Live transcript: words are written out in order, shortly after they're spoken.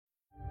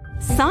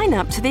Sign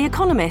up to The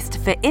Economist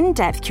for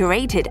in-depth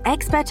curated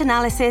expert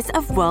analysis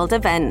of world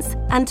events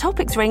and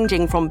topics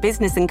ranging from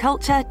business and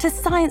culture to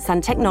science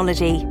and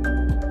technology.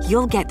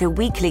 You'll get the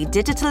weekly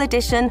digital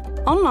edition,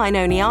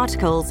 online-only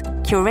articles,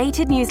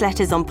 curated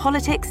newsletters on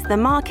politics, the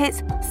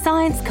markets,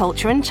 science,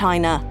 culture and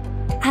China,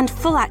 and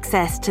full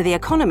access to The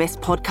Economist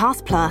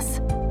Podcast Plus.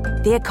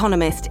 The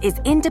Economist is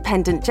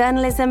independent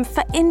journalism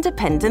for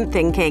independent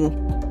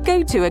thinking.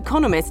 Go to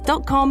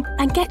economist.com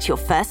and get your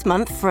first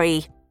month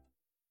free.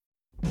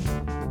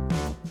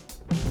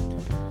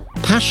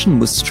 Passion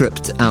was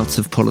stripped out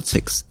of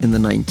politics in the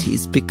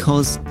 90s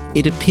because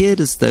it appeared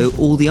as though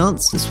all the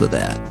answers were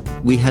there.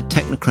 We had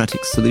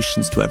technocratic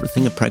solutions to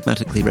everything. A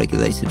pragmatically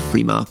regulated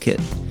free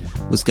market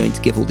was going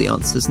to give all the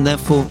answers, and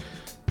therefore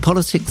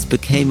politics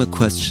became a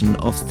question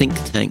of think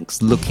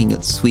tanks looking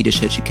at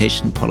Swedish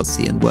education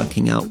policy and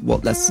working out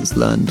what lessons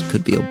learned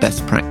could be or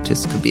best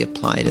practice could be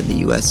applied in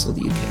the US or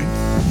the UK.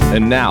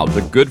 And now,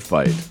 The Good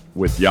Fight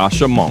with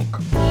Yascha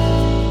Mounk.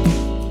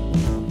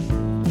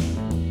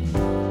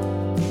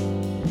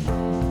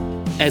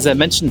 As I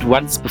mentioned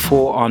once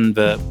before on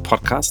the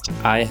podcast,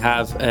 I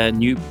have a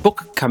new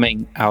book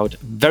coming out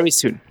very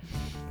soon.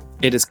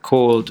 It is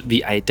called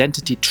The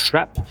Identity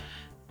Trap,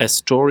 a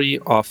story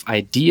of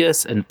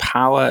ideas and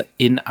power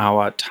in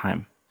our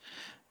time.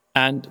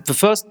 And the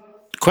first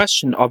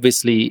question,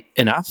 obviously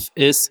enough,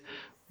 is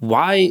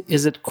why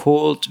is it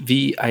called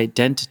The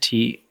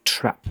Identity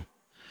Trap?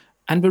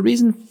 And the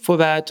reason for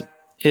that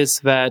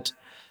is that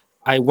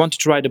I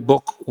wanted to write a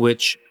book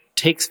which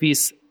takes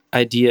these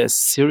ideas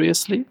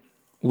seriously,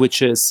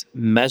 which is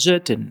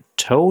measured in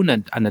tone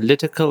and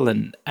analytical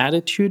and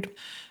attitude,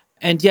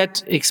 and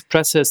yet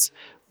expresses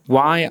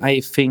why I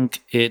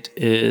think it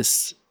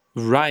is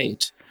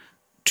right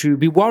to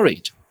be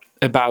worried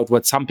about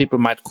what some people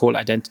might call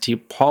identity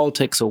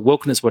politics or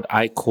wokeness, what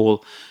I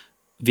call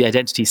the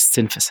identity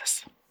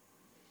synthesis.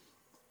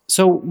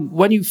 So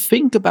when you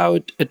think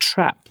about a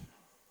trap,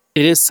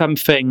 it is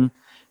something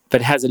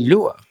that has a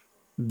lure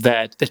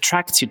that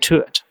attracts you to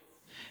it.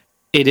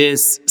 It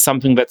is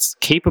something that's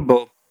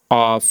capable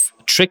of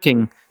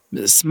tricking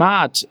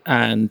smart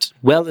and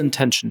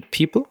well-intentioned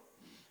people,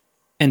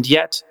 and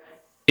yet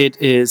it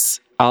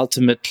is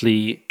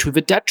ultimately to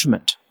the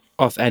detriment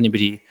of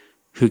anybody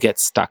who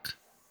gets stuck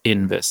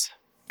in this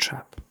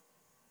trap.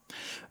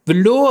 The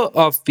lure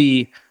of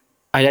the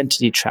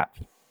identity trap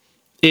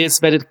is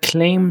that it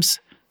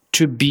claims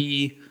to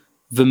be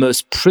the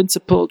most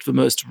principled, the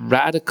most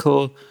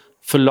radical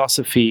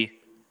philosophy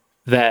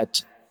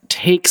that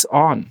takes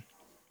on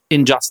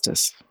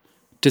injustice,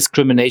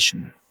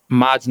 discrimination,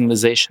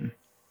 marginalization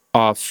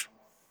of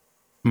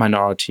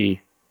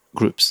minority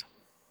groups.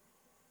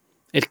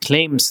 It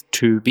claims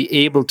to be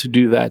able to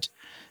do that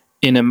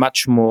in a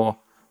much more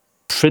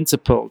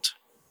principled,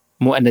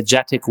 more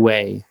energetic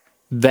way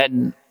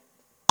than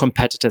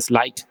competitors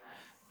like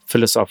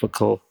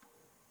philosophical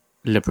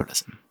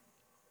liberalism.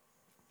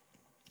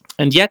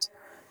 And yet,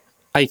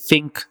 I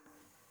think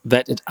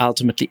that it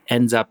ultimately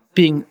ends up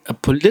being a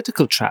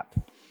political trap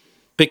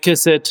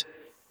because it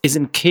is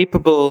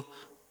incapable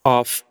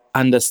of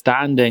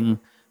understanding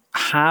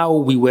how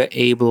we were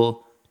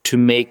able to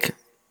make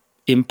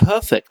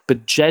imperfect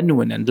but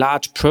genuine and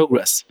large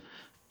progress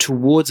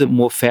towards a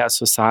more fair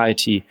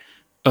society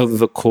over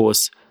the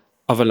course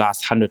of the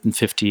last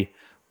 150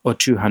 or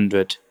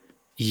 200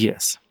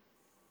 years.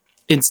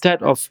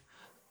 Instead of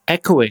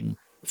echoing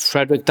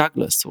Frederick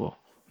Douglass or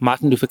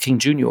Martin Luther King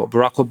Jr. or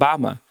Barack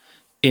Obama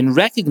in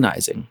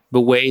recognizing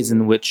the ways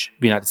in which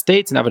the United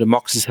States and other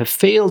democracies have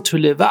failed to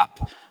live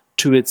up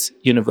to its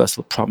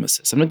universal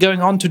promises. And we're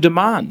going on to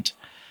demand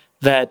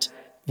that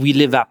we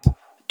live up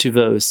to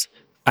those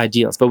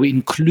ideals, but we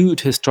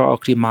include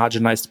historically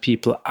marginalized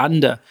people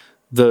under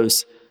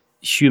those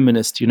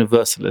humanist,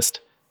 universalist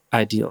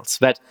ideals.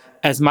 That,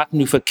 as Martin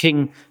Luther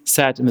King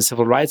said in the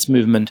civil rights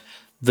movement,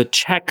 the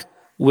check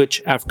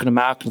which African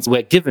Americans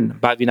were given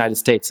by the United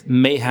States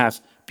may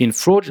have been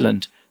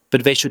fraudulent,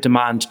 but they should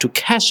demand to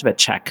cash that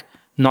check,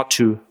 not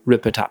to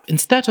rip it up.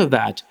 Instead of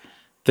that,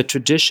 the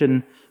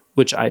tradition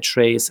which I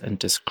trace and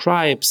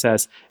describe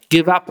says,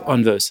 give up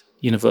on those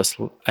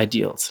universal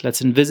ideals.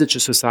 Let's envisage a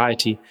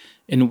society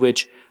in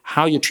which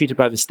how you're treated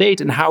by the state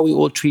and how we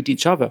all treat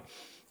each other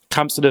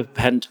comes to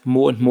depend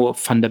more and more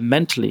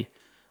fundamentally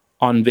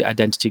on the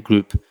identity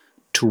group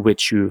to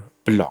which you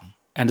belong.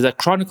 And as I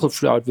chronicle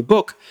throughout the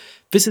book,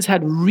 this has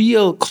had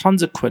real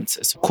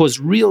consequences,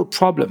 caused real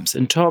problems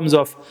in terms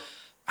of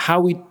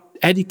how we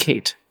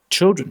educate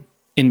children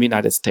in the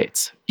United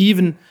States,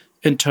 even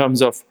in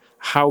terms of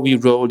how we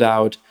rolled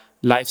out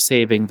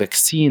life-saving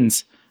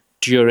vaccines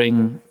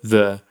during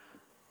the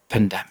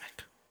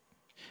pandemic.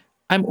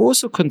 I'm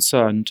also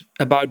concerned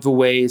about the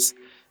ways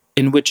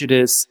in which it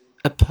is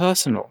a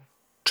personal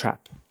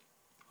trap.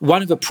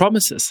 One of the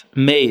promises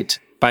made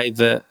by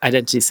the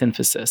identity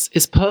synthesis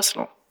is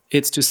personal.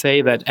 It's to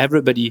say that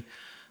everybody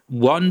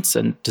wants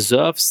and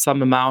deserves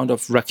some amount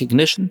of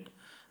recognition,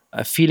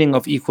 a feeling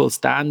of equal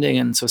standing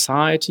in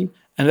society,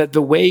 And that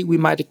the way we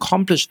might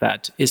accomplish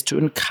that is to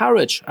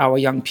encourage our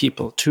young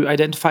people to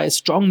identify as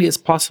strongly as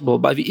possible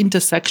by the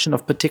intersection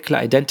of particular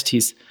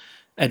identities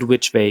at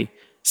which they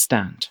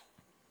stand.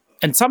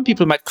 And some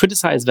people might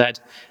criticize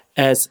that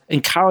as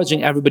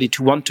encouraging everybody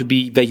to want to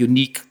be their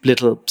unique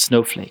little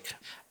snowflake.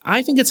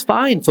 I think it's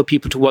fine for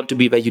people to want to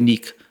be their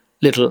unique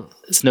little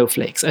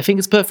snowflakes. I think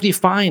it's perfectly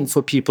fine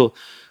for people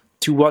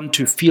to want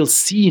to feel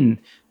seen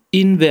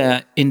in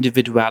their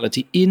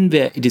individuality, in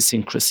their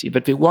idiosyncrasy,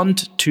 but they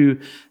want to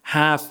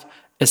have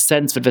a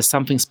sense that there's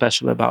something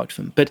special about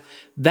them. But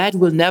that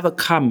will never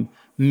come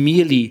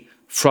merely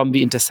from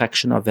the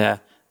intersection of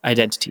their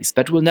identities.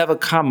 That will never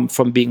come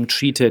from being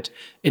treated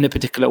in a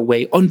particular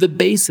way on the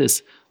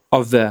basis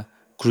of their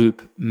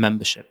group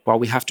membership. While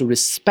we have to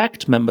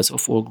respect members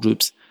of all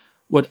groups,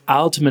 what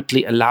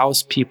ultimately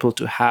allows people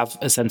to have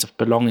a sense of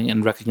belonging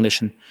and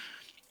recognition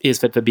is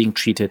that they're being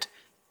treated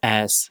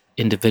as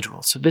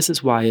individuals. So this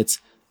is why it's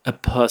a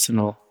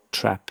personal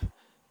trap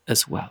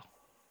as well.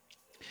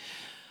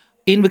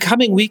 In the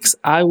coming weeks,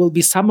 I will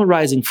be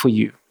summarizing for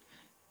you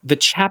the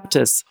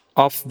chapters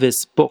of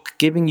this book,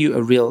 giving you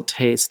a real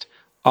taste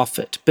of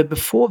it. But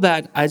before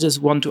that, I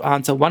just want to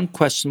answer one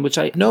question, which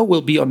I know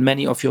will be on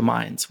many of your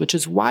minds, which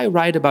is why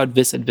write about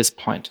this at this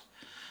point?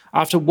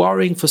 After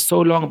worrying for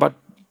so long about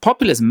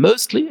populism,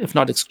 mostly, if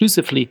not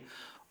exclusively,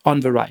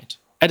 on the right,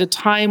 at a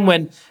time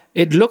when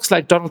it looks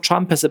like Donald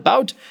Trump has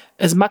about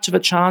as much of a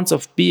chance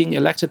of being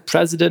elected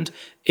president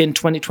in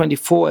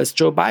 2024 as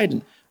Joe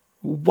Biden.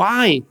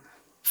 Why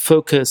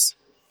focus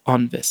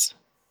on this?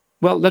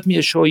 Well, let me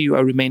assure you,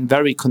 I remain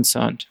very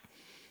concerned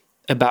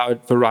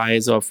about the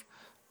rise of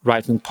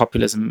right-wing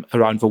populism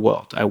around the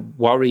world. I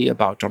worry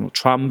about Donald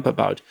Trump,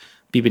 about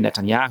Bibi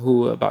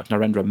Netanyahu, about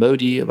Narendra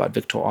Modi, about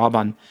Viktor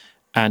Orban,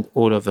 and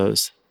all of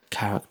those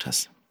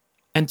characters.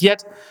 And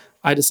yet,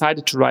 I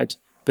decided to write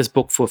this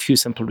book for a few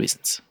simple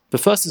reasons. The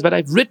first is that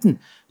I've written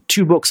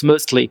 2 books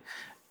mostly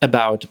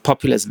about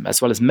populism,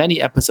 as well as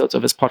many episodes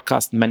of this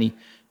podcast and many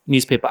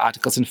newspaper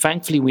articles. And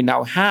thankfully, we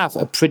now have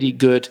a pretty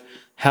good,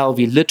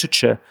 healthy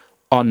literature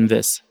on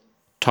this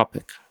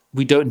topic.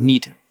 We don't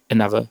need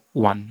another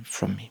one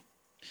from me.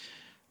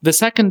 The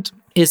second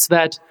is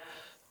that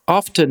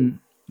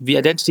often the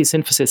identity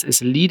synthesis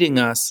is leading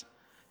us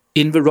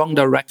in the wrong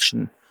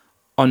direction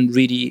on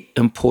really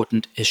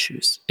important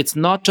issues. It's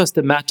not just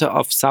a matter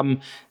of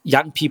some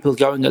young people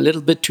going a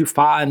little bit too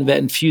far in their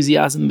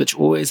enthusiasm, which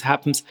always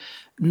happens.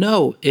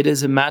 No, it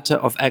is a matter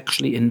of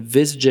actually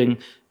envisaging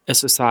a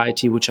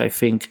society which I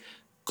think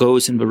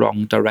goes in the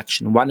wrong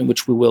direction, one in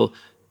which we will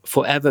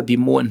forever be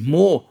more and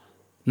more,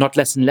 not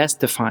less and less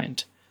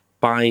defined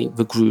by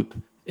the group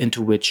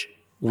into which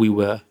we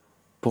were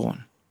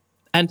born.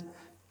 And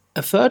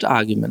a third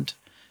argument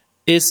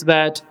is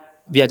that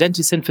the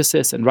identity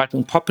synthesis and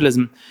right-wing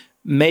populism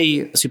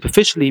may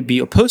superficially be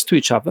opposed to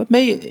each other,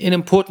 may in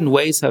important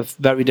ways have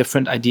very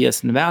different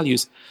ideas and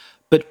values,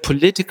 but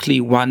politically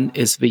one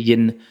is the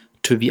yin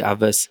to the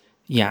other's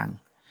yang.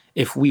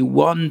 If we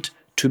want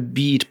to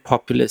beat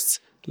populists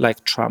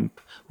like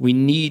Trump, we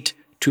need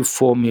to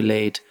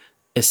formulate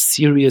a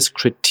serious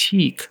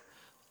critique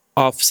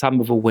of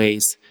some of the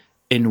ways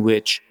in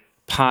which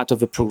part of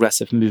the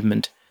progressive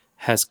movement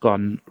has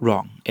gone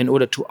wrong, in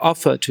order to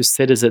offer to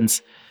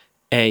citizens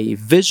a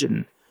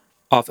vision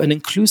of an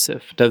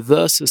inclusive,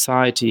 diverse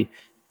society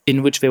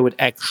in which they would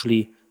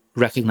actually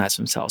recognize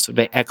themselves, so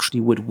they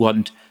actually would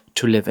want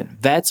to live in.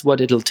 That's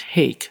what it'll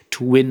take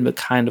to win the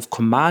kind of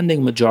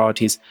commanding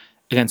majorities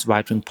against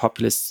right-wing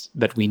populists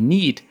that we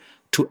need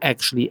to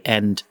actually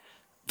end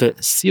the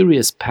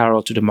serious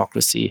peril to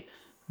democracy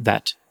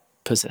that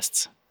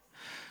persists.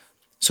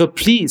 So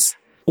please,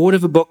 order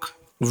the book,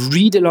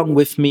 read along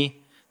with me.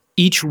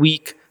 Each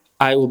week,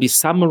 I will be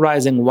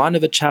summarizing one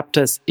of the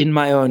chapters in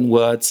my own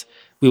words.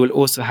 We will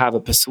also have a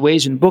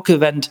persuasion book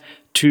event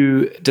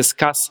to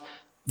discuss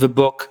the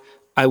book.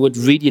 I would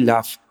really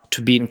love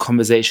to be in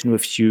conversation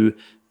with you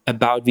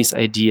about these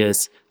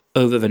ideas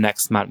over the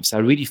next months. I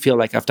really feel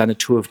like I've done a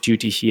tour of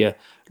duty here,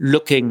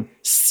 looking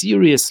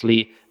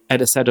seriously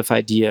at a set of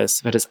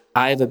ideas that has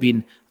either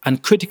been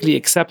uncritically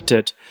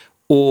accepted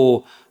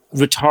or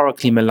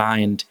rhetorically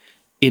maligned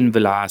in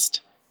the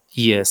last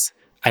years.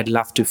 I'd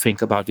love to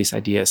think about these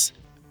ideas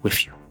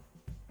with you.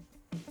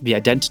 The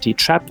Identity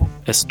Trap,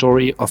 a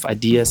story of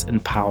ideas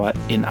and power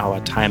in our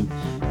time.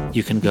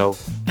 You can go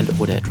and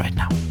order it right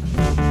now.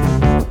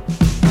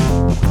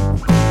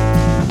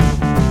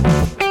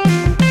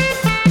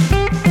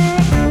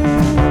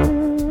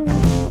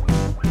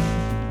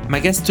 My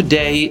guest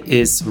today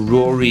is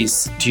Rory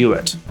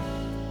Stewart.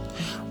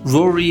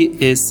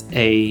 Rory is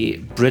a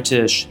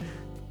British,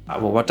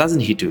 well, what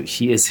doesn't he do?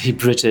 He is a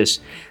British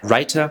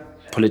writer,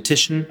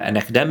 politician, an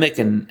academic,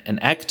 and an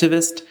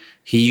activist.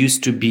 He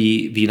used to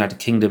be the United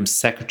Kingdom's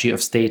Secretary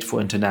of State for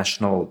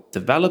International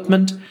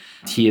Development.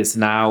 He is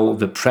now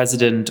the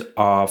president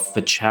of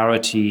the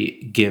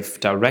charity Give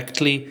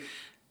Directly.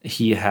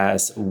 He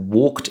has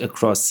walked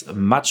across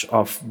much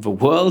of the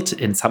world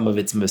in some of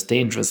its most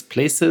dangerous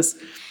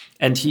places.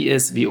 And he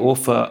is the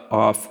author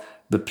of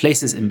the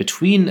places in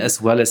between, as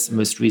well as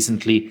most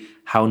recently,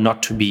 How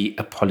Not to Be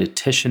a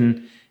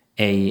Politician,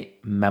 a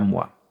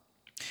memoir.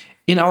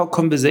 In our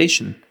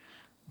conversation,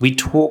 we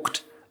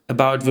talked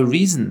about the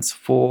reasons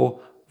for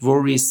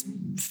Rory's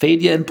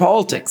failure in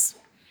politics,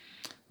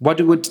 what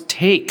it would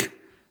take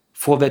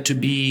for there to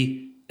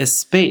be a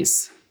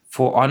space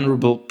for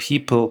honorable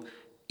people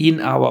in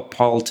our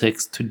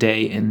politics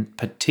today, in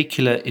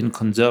particular in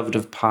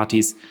conservative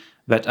parties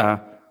that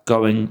are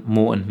going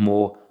more and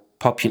more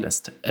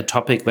populist, a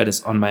topic that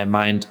is on my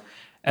mind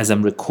as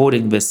I'm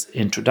recording this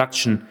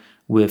introduction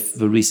with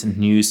the recent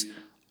news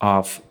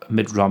of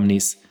Mitt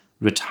Romney's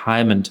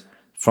retirement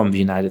from the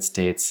United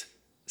States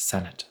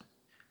Senate.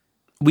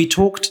 We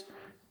talked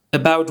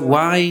about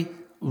why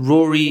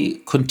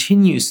Rory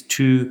continues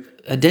to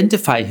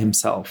identify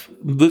himself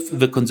with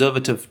the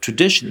conservative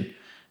tradition,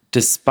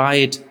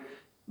 despite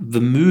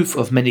the move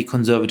of many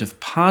conservative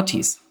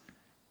parties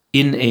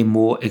in a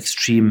more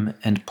extreme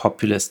and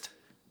populist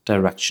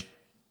direction.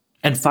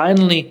 And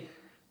finally,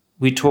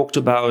 we talked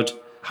about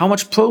how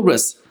much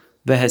progress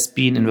there has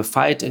been in the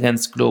fight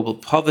against global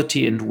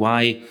poverty and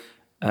why,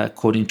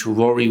 according to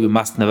Rory, we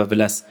must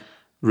nevertheless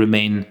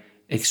remain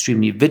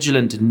extremely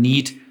vigilant and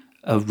need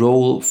a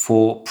role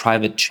for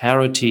private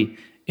charity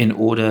in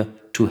order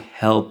to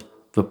help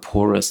the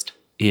poorest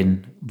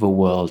in the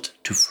world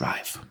to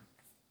thrive.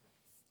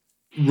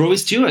 Rory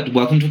Stewart,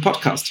 welcome to the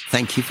podcast.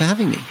 Thank you for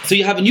having me. So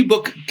you have a new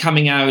book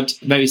coming out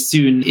very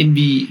soon in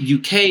the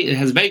UK. It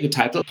has a very good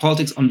title,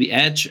 Politics on the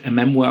Edge, a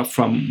memoir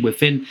from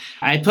within.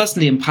 I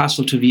personally am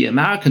partial to the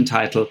American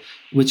title,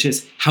 which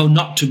is How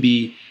Not to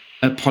Be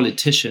a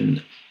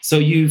Politician. So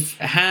you've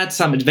had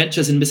some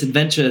adventures and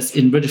misadventures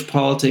in British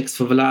politics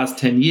for the last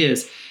 10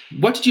 years.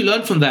 What did you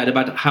learn from that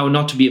about how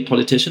not to be a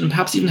politician, and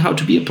perhaps even how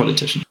to be a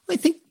politician? I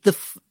think the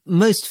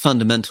most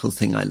fundamental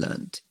thing I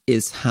learned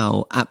is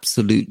how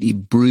absolutely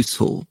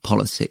brutal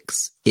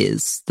politics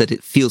is, that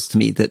it feels to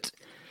me that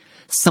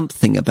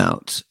something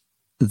about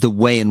the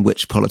way in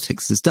which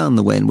politics is done,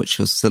 the way in which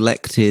you're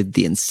selected,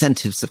 the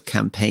incentives of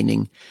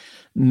campaigning,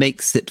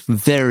 makes it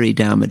very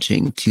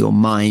damaging to your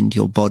mind,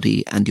 your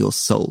body, and your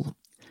soul.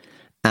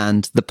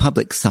 And the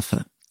public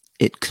suffer.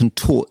 It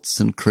contorts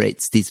and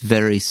creates these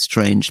very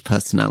strange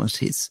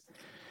personalities.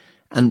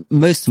 And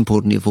most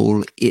importantly of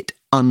all, it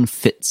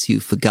unfits you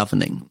for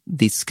governing.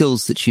 These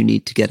skills that you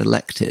need to get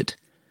elected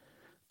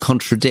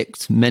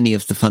contradict many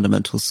of the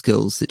fundamental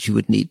skills that you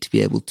would need to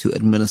be able to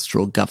administer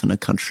or govern a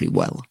country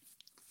well.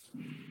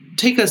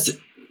 Take us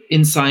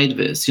inside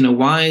this.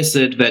 Why is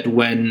it that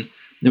when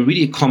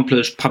really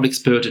accomplished,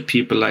 public-spirited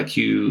people like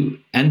you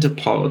enter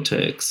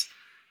politics,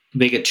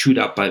 they get chewed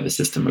up by the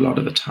system a lot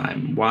of the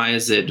time? Why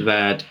is it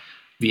that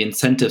the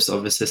incentives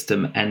of the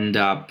system end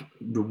up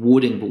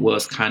rewarding the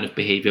worst kind of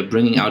behavior,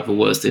 bringing out the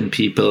worst in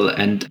people,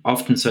 and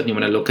often, certainly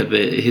when I look at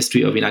the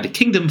history of the United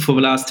Kingdom for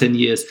the last 10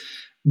 years,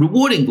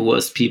 rewarding the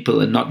worst people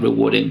and not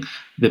rewarding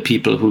the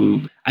people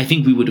who I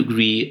think we would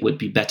agree would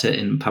be better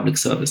in public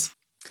service?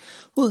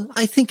 Well,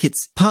 I think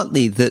it's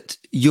partly that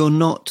you're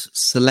not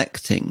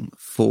selecting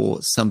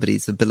for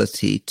somebody's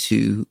ability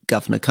to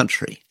govern a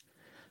country.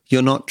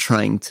 You're not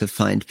trying to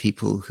find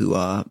people who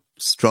are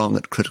strong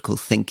at critical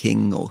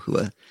thinking or who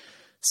are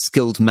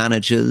skilled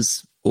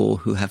managers or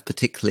who have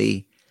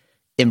particularly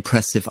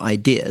impressive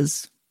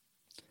ideas.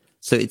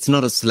 So it's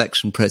not a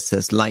selection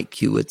process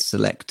like you would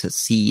select a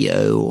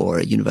CEO or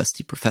a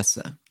university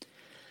professor.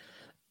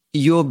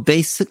 You're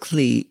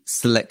basically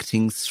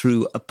selecting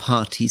through a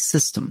party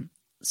system.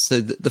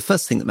 So the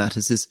first thing that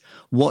matters is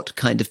what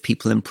kind of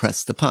people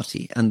impress the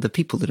party. And the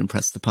people that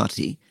impress the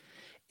party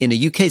in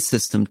a UK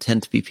system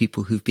tend to be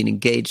people who've been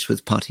engaged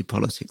with party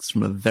politics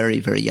from a very,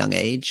 very young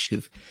age,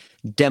 who've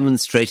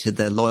demonstrated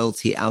their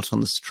loyalty out on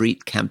the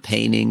street,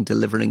 campaigning,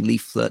 delivering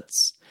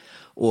leaflets,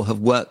 or have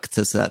worked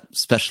as a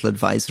special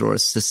advisor or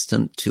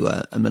assistant to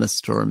a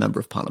minister or a member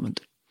of parliament.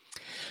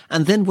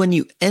 And then when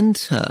you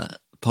enter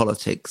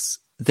politics,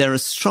 there are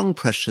strong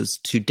pressures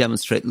to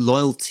demonstrate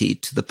loyalty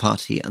to the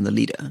party and the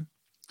leader,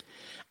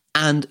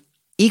 and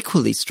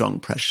equally strong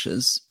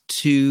pressures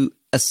to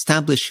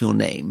establish your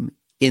name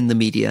in the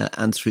media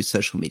and through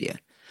social media,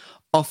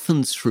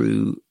 often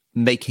through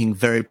making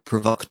very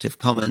provocative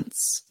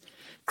comments,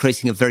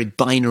 creating a very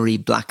binary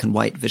black and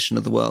white vision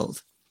of the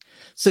world.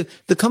 So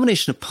the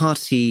combination of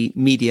party,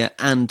 media,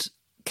 and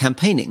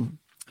campaigning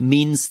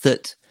means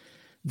that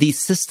the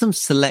system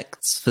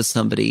selects for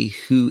somebody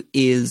who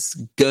is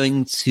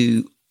going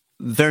to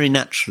very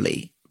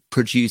naturally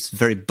produce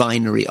very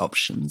binary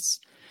options,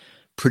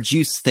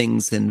 produce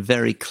things in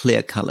very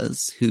clear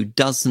colors, who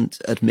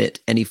doesn't admit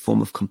any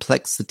form of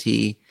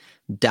complexity,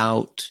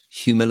 doubt,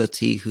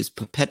 humility, who's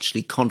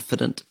perpetually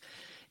confident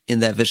in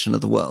their vision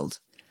of the world.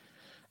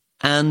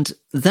 And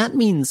that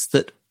means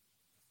that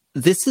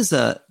this is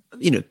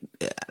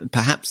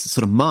perhaps a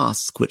sort of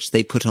mask which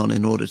they put on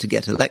in order to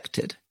get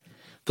elected.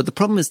 But the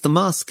problem is the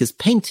mask is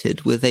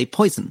painted with a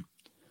poison,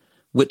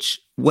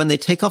 which when they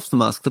take off the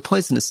mask, the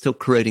poison is still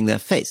corroding their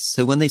face.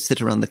 So when they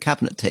sit around the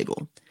cabinet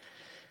table,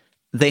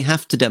 they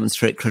have to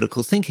demonstrate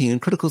critical thinking,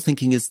 and critical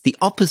thinking is the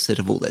opposite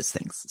of all those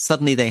things.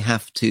 Suddenly they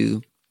have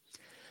to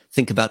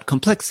think about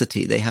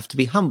complexity. They have to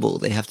be humble.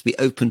 They have to be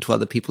open to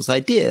other people's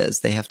ideas.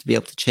 They have to be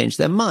able to change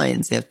their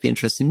minds. They have to be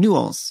interested in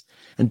nuance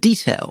and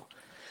detail.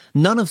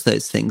 None of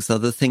those things are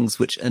the things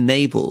which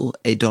enable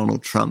a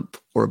Donald Trump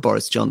or a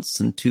Boris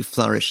Johnson to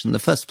flourish in the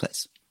first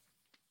place.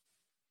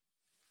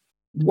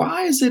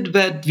 Why is it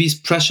that these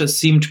pressures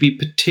seem to be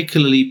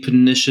particularly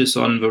pernicious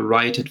on the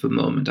right at the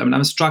moment? I mean,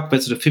 I'm struck by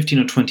sort of 15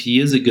 or 20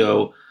 years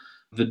ago,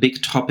 the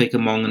big topic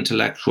among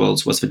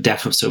intellectuals was the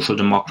death of social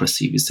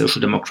democracy. The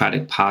social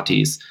democratic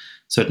parties,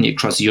 certainly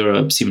across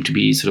Europe, seem to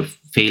be sort of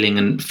failing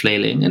and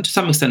flailing. And to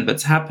some extent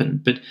that's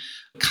happened. But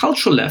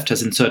cultural left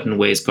has in certain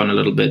ways gone a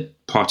little bit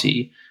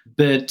potty.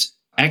 But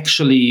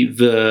actually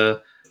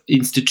the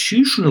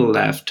institutional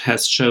left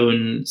has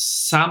shown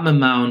some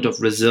amount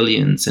of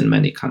resilience in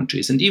many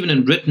countries. And even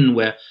in Britain,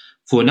 where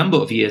for a number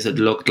of years it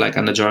looked like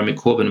under Jeremy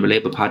Corbyn, the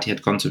Labour Party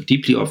had gone sort of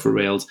deeply off the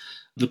rails,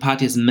 the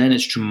party has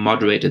managed to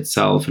moderate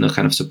itself in a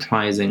kind of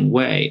surprising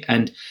way.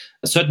 And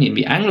certainly in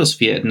the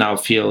Anglosphere, it now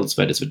feels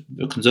that it's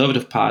the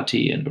Conservative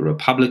Party and the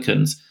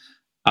Republicans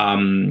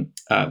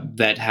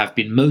that have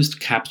been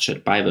most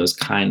captured by those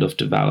kind of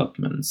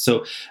developments.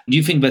 So do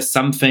you think there's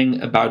something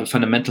about the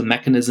fundamental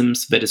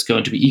mechanisms that is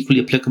going to be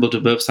equally applicable to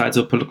both sides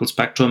of the political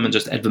spectrum, and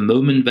just at the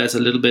moment there's a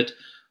little bit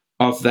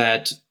of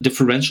that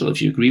differential,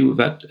 if you agree with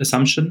that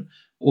assumption?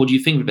 Or do you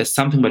think that there's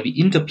something about the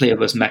interplay of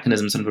those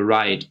mechanisms on the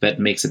right that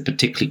makes it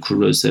particularly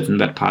corrosive in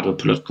that part of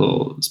the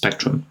political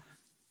spectrum?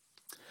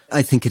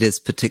 I think it is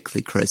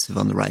particularly corrosive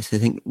on the right. I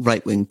think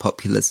right-wing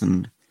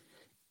populism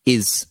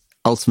is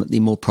ultimately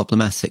more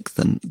problematic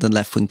than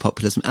left-wing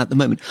populism at the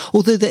moment.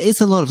 Although there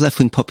is a lot of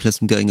left-wing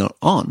populism going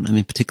on. I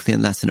mean, particularly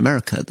in Latin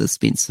America, there's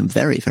been some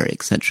very, very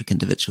eccentric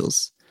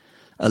individuals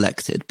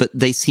elected, but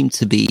they seem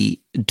to be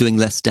doing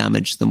less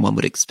damage than one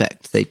would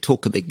expect. They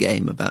talk a big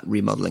game about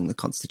remodeling the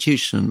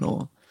constitution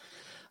or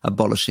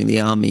abolishing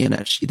the army, and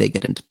actually they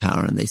get into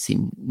power and they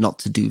seem not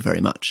to do very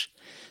much.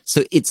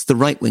 So it's the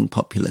right-wing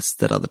populists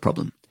that are the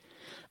problem.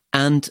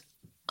 And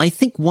I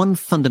think one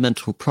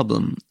fundamental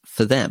problem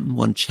for them,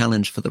 one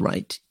challenge for the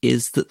right,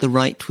 is that the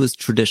right was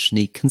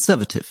traditionally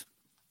conservative.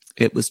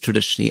 It was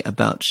traditionally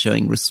about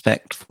showing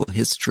respect for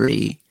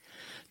history,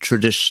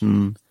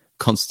 tradition,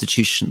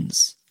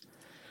 constitutions.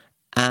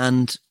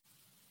 And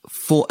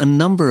for a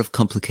number of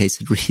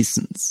complicated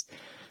reasons,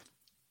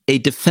 a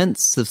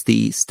defense of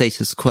the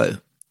status quo,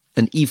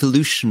 an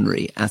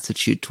evolutionary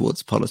attitude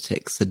towards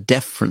politics, a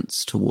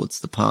deference towards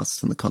the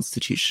past and the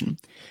constitution,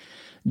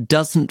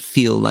 doesn't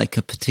feel like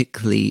a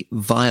particularly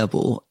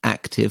viable,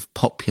 active,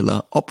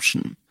 popular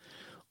option,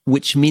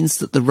 which means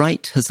that the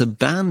right has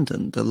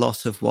abandoned a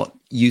lot of what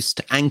used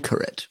to anchor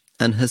it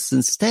and has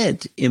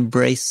instead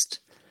embraced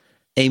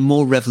a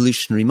more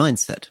revolutionary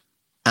mindset,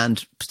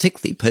 and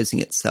particularly posing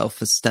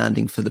itself as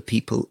standing for the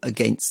people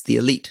against the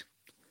elite.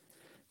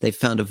 They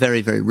found a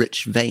very, very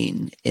rich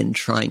vein in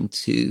trying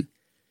to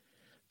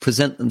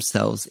present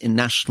themselves in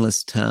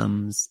nationalist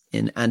terms,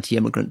 in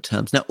anti-immigrant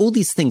terms. Now, all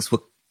these things were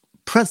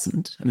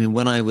present. I mean,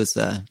 when I was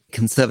a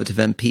Conservative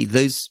MP,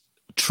 those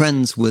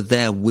trends were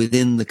there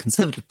within the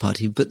Conservative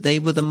Party, but they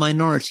were the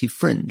minority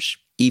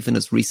fringe, even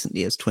as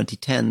recently as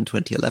 2010,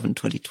 2011,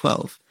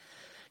 2012.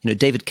 You know,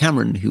 David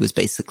Cameron, who was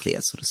basically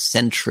a sort of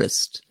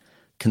centrist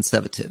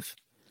Conservative,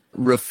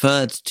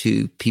 referred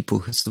to people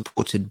who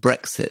supported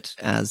Brexit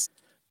as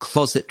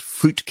closet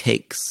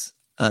fruitcakes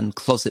and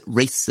closet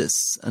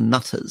racists and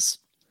nutters.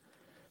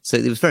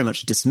 So he was very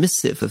much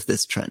dismissive of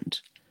this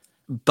trend.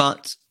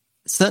 But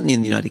certainly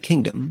in the United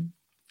Kingdom,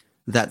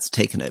 that's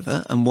taken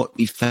over. And what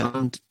we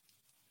found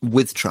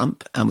with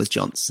Trump and with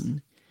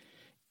Johnson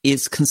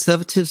is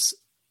Conservatives'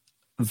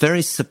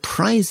 very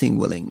surprising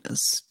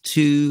willingness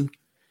to,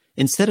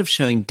 instead of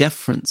showing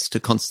deference to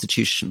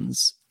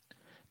constitutions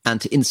and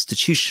to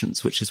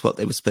institutions, which is what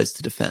they were supposed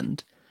to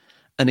defend,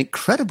 an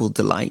incredible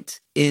delight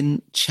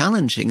in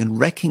challenging and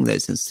wrecking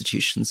those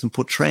institutions and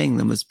portraying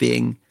them as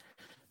being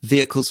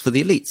vehicles for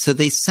the elite. So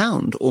they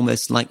sound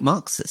almost like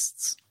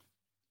Marxists.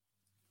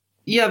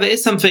 Yeah, there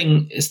is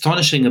something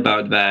astonishing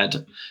about that.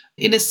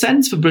 In a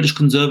sense, the British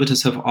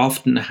Conservatives have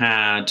often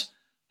had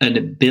an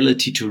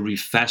ability to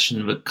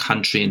refashion the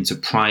country in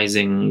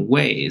surprising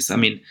ways. I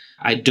mean,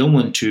 I don't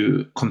want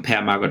to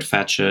compare Margaret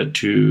Thatcher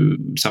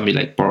to somebody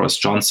like Boris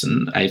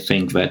Johnson. I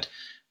think that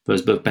there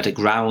was both better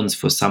grounds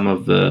for some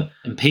of the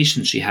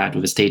impatience she had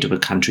with the state of the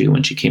country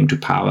when she came to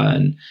power,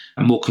 and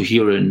more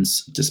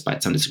coherence,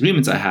 despite some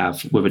disagreements I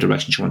have, with the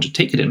direction she wanted to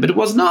take it in. But it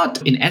was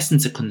not, in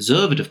essence, a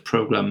conservative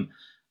program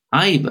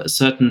either,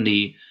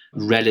 certainly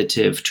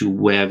relative to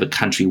where the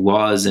country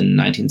was in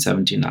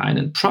 1979,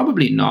 and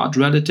probably not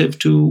relative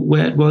to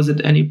where it was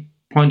at any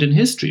point in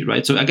history,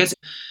 right? So I guess,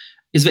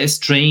 is there a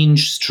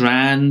strange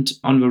strand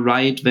on the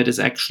right that is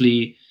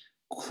actually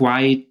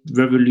quite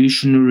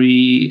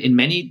revolutionary in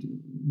many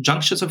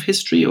junctures of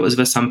history, or is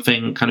there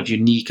something kind of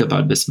unique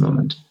about this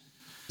moment?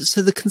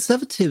 So the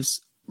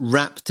Conservatives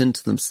wrapped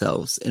into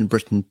themselves in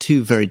Britain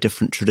two very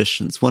different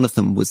traditions. One of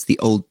them was the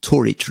old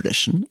Tory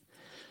tradition,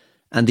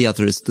 and the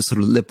other is the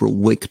sort of liberal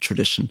Whig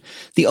tradition.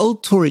 The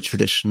old Tory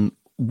tradition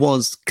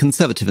was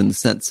conservative in the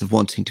sense of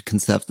wanting to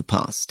conserve the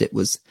past. It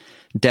was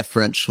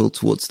deferential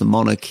towards the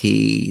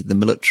monarchy, the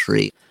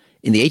military.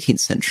 In the 18th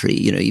century,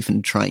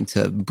 even trying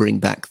to bring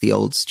back the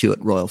old Stewart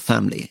royal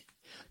family.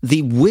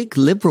 The Whig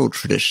liberal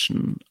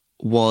tradition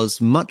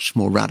was much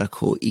more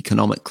radical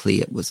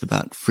economically. It was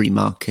about free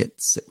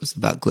markets. It was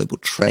about global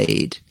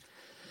trade.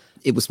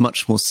 It was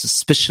much more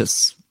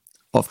suspicious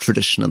of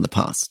tradition in the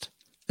past.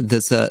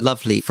 There's a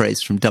lovely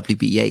phrase from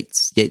W.B.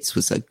 Yeats. Yeats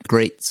was a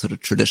great sort of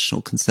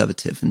traditional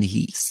conservative, and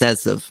he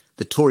says of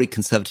the Tory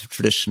conservative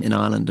tradition in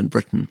Ireland and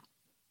Britain,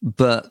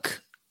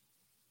 Burke,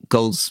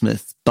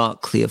 Goldsmith,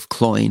 Berkeley of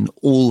Cloyne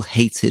all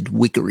hated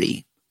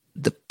Whiggery.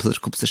 The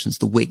political positions,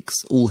 the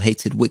Whigs, all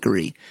hated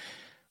Whiggery,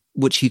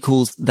 which he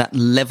calls that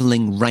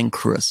levelling,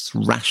 rancorous,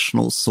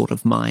 rational sort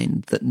of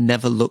mind that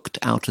never looked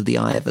out of the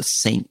eye of a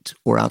saint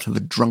or out of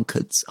a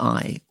drunkard's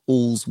eye.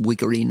 All's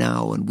Whiggery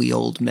now, and we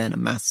old men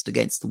amassed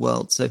against the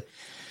world. So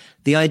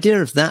the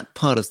idea of that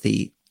part of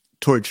the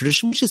Tory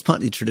tradition, which is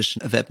partly the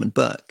tradition of Edmund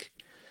Burke,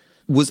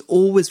 was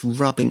always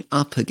rubbing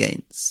up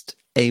against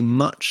a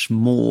much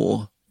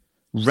more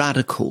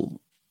radical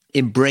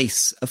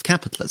embrace of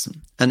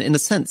capitalism. And in a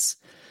sense,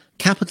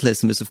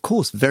 capitalism is, of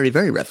course, very,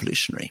 very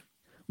revolutionary.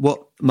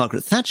 What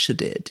Margaret Thatcher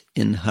did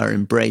in her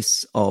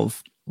embrace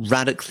of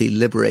radically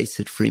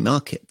liberated free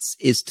markets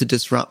is to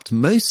disrupt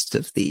most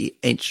of the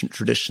ancient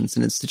traditions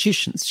and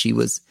institutions. She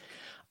was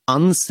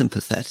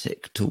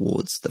unsympathetic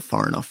towards the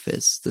Foreign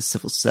Office, the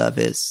civil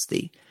service,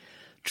 the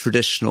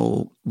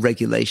traditional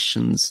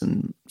regulations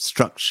and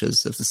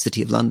structures of the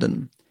City of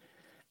London.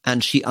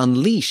 And she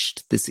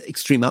unleashed this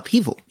extreme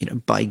upheaval,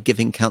 by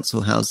giving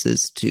council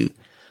houses to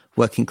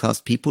working class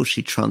people.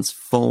 She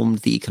transformed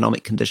the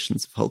economic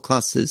conditions of whole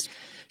classes.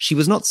 She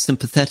was not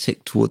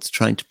sympathetic towards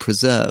trying to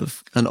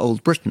preserve an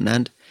old Britain.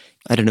 And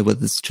I don't know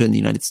whether this is true in the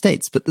United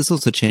States, but there's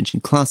also a change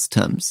in class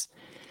terms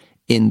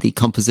in the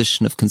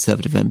composition of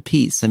Conservative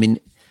MPs. I mean,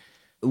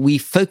 we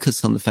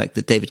focus on the fact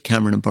that David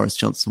Cameron and Boris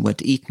Johnson went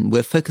to Eton.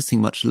 We're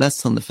focusing much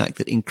less on the fact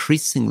that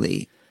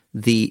increasingly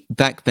the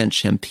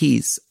backbench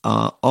MPs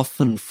are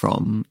often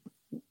from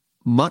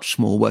much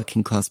more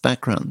working class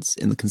backgrounds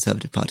in the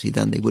Conservative Party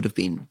than they would have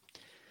been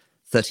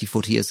 30,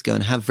 40 years ago,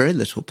 and have very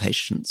little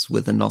patience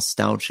with a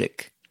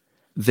nostalgic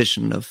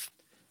vision of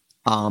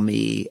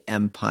army,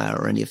 empire,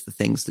 or any of the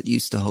things that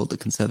used to hold the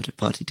Conservative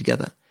Party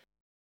together.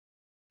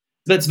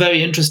 That's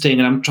very interesting,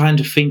 and I'm trying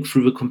to think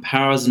through the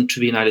comparison to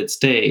the United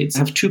States. I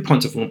have 2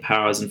 points of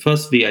comparison.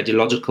 First, the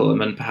ideological, and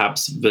then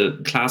perhaps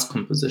the class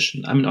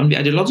composition. I mean, on the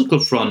ideological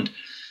front,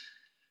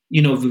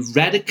 the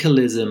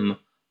radicalism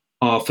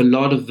of a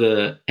lot of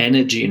the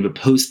energy in the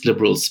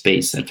post-liberal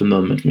space at the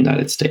moment in the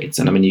United States.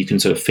 And I mean, you can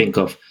sort of think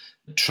of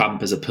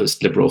Trump as a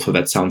post-liberal, for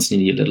that sounds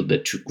nearly a little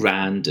bit too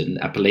grand an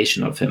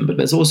appellation of him. But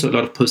there's also a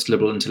lot of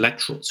post-liberal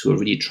intellectuals who are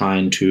really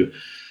trying to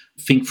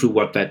think through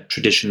what that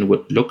tradition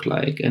would look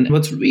like. And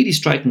what's really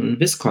striking in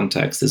this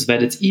context is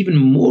that it's even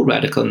more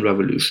radical and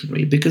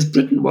revolutionary, because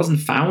Britain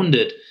wasn't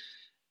founded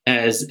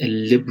as a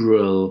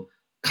liberal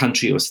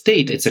country or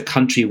state. It's a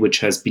country which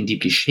has been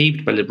deeply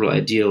shaped by liberal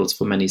ideals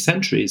for many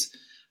centuries,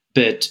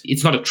 but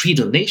it's not a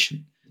creedal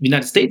nation. The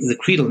United States is a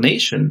creedal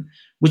nation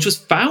which was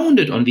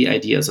founded on the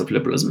ideas of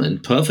liberalism,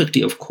 and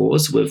perfectly, of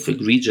course, with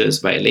egregious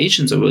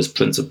violations of those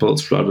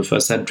principles throughout the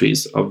first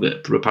centuries of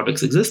the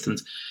Republic's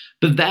existence.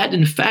 But that,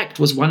 in fact,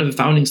 was one of the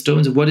founding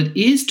stones of what it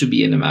is to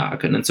be an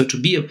American. And so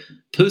to be a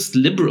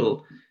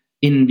post-liberal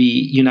in the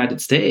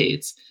United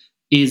States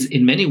is,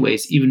 in many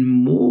ways, even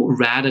more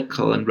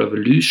radical and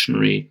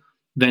revolutionary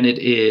than it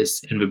is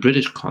in the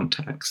British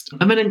context.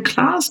 I mean, in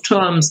class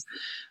terms,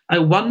 I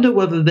wonder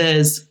whether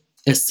there's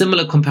a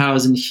similar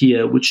comparison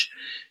here, which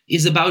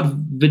is about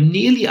the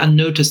nearly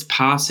unnoticed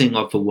passing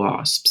of the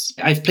WASPs.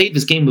 I've played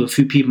this game with a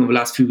few people over the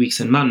last few weeks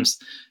and months.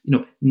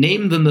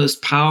 Name the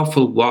most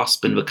powerful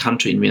WASP in the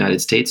country in the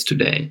United States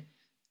today.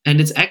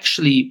 And it's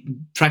actually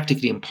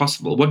practically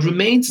impossible. What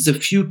remains is a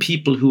few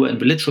people who are, in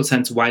the literal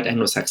sense, white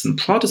Anglo-Saxon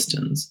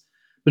Protestants,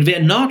 but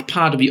they're not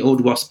part of the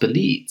old WASP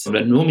elites.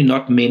 They're normally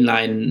not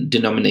mainline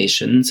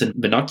denominations, and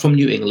they're not from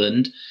New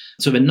England.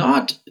 So they're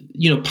not,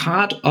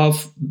 part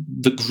of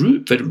the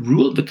group that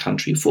ruled the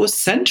country for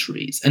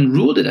centuries and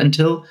ruled it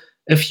until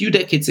a few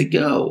decades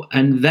ago.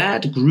 And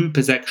that group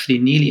has actually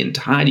nearly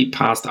entirely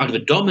passed out of the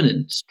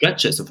dominant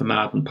stretches of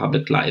American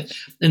public life.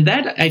 And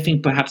that, I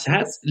think, perhaps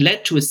has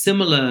led to a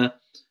similar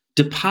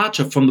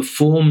departure from the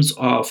forms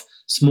of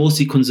small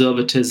c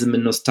conservatism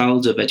and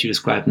nostalgia that you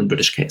described in the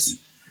British case.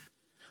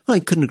 Well,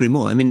 I couldn't agree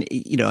more. I mean,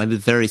 I was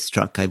very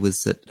struck. I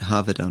was at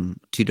Harvard on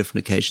 2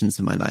 different occasions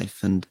in my life.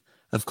 And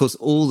of course,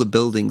 all the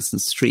buildings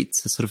and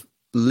streets are sort of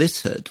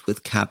littered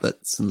with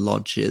Cabots and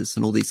lodges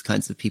and all these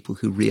kinds of people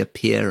who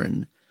reappear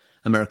in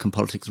American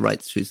politics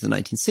right through to the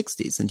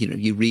 1960s. And,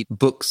 you read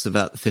books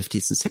about the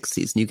 50s and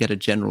 60s and you get a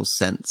general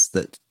sense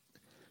that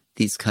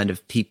these kind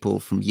of people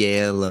from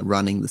Yale are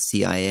running the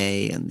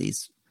CIA and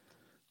these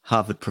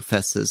Harvard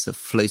professors are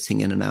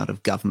floating in and out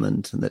of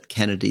government, and that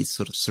Kennedy's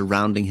sort of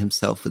surrounding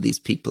himself with these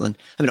people. And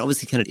I mean,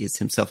 obviously Kennedy is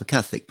himself a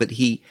Catholic, but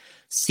he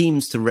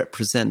seems to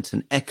represent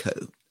an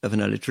echo of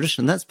an early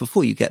tradition. And that's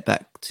before you get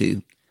back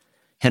to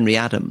Henry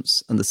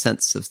Adams and the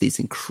sense of these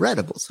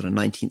incredible sort of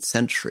 19th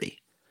century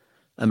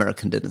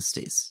American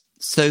dynasties.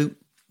 So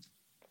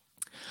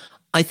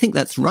I think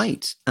that's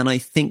right. And I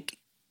think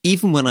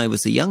even when I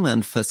was a young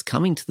man first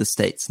coming to the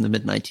States in the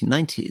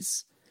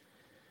mid-1990s,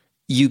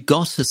 you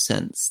got a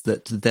sense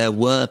that there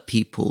were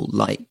people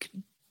like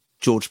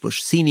George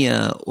Bush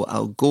Sr. or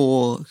Al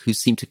Gore who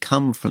seemed to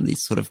come from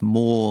these sort of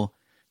more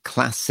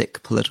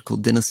classic political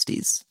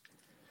dynasties.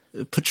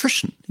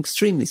 Patrician,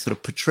 extremely sort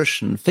of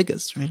patrician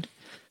figures, right?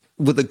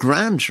 With a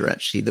grandeur,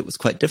 actually, that was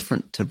quite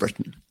different to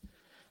Britain.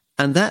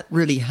 And that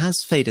really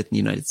has faded in the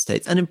United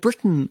States. And in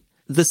Britain,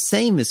 the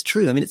same is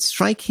true. I mean, it's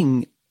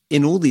striking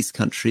in all these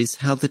countries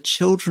how the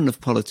children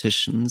of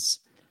politicians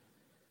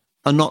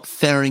are not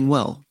faring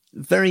well.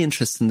 Very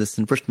interested in this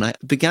in Britain. I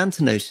began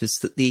to notice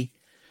that the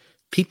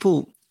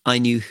people I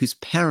knew whose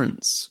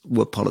parents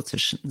were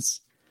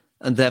politicians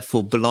and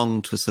therefore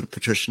belonged to a sort of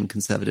patrician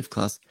conservative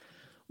class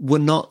were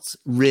not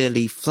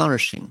really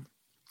flourishing.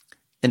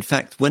 In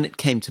fact, when it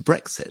came to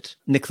Brexit,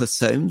 Nicholas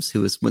Soames,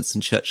 who was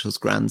Winston Churchill's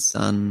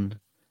grandson,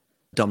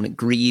 Dominic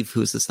Grieve, who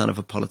was the son of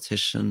a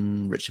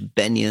politician, Richard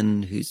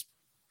Benyon, who's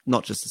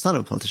not just the son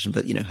of a politician,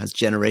 but, has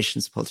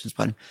generations of politicians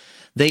behind him,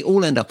 they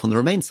all end up on the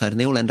Remain side and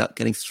they all end up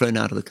getting thrown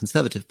out of the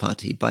Conservative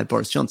Party by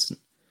Boris Johnson.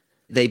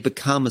 They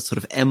become a sort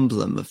of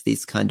emblem of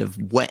these kind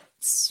of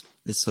wets,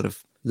 this sort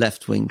of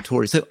left-wing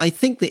Tory. So I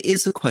think there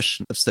is a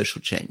question of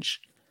social change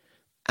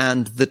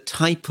and the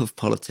type of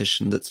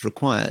politician that's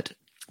required.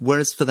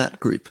 Whereas for that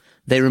group,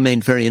 they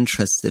remain very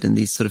interested in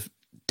these sort of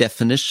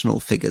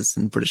definitional figures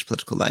in British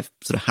political life,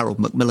 sort of Harold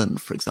Macmillan,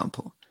 for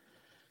example,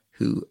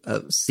 who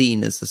are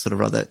seen as a sort of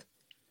rather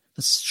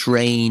a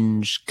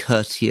strange,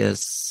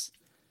 courteous,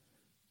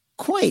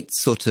 quite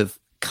sort of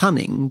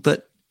cunning,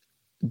 but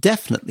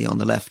definitely on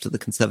the left of the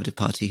Conservative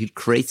Party, who'd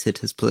created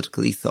his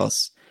political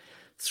ethos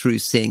through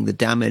seeing the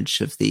damage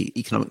of the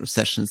economic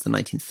recessions of the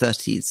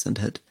 1930s and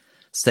had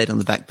stayed on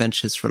the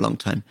backbenches for a long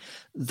time.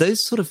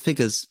 Those sort of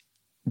figures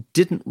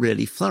didn't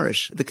really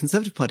flourish. The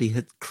Conservative Party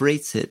had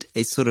created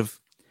a sort of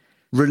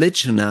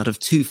religion out of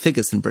two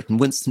figures in Britain,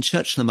 Winston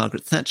Churchill and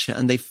Margaret Thatcher,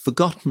 and they've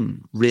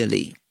forgotten,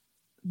 really,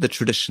 the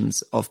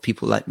traditions of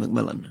people like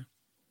Macmillan.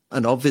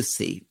 And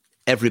obviously,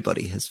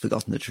 everybody has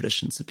forgotten the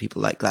traditions of people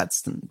like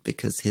Gladstone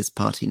because his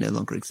party no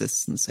longer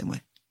exists in the same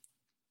way.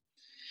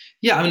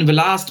 Yeah, I mean, the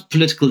last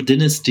political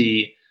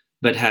dynasty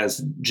that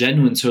has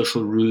genuine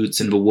social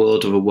roots in the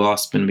world of a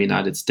wasp in the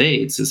United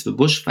States is the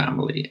Bush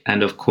family.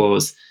 And of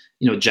course,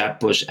 Jeb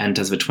Bush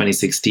enters the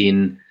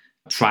 2016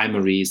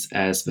 primaries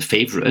as the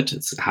favorite.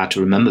 It's hard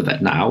to remember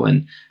that now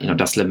and,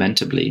 does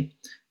lamentably.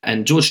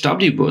 And George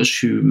W.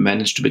 Bush, who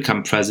managed to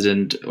become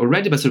president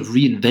already by sort of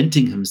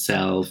reinventing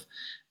himself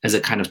as a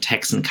kind of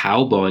Texan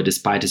cowboy,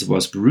 despite his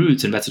wasp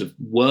roots, and that sort of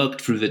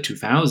worked through the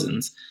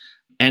 2000s,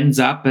 ends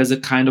up as a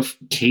kind of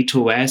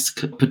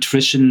Cato-esque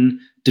patrician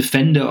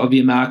defender of the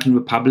American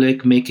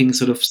Republic, making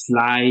sort of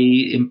sly,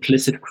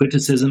 implicit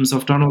criticisms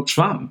of Donald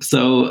Trump.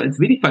 So it's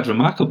really quite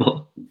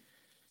remarkable.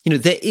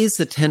 There is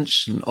a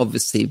tension,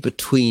 obviously,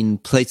 between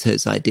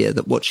Plato's idea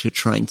that what you're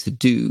trying to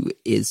do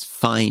is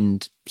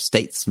find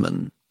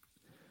statesmen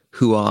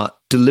who are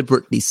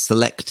deliberately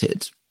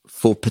selected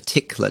for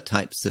particular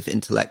types of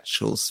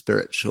intellectual,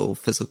 spiritual,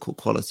 physical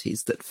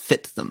qualities that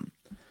fit them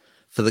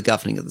for the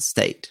governing of the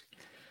state,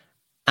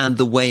 and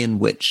the way in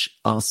which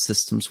our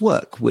systems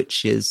work,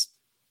 which is,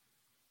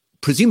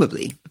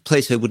 presumably,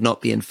 Plato would not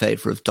be in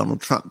favor of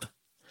Donald Trump.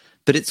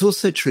 But it's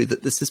also true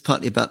that this is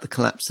partly about the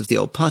collapse of the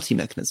old party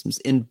mechanisms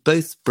in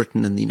both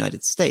Britain and the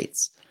United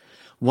States.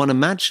 One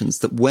imagines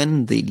that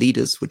when the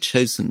leaders were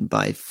chosen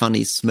by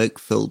funny,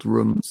 smoke-filled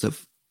rooms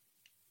of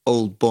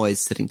old boys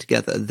sitting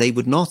together, they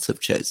would not have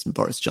chosen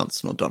Boris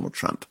Johnson or Donald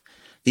Trump.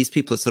 These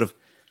people are sort of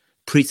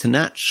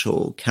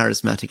preternatural,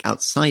 charismatic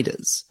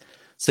outsiders.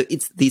 So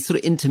it's these sort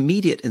of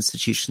intermediate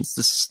institutions,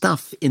 the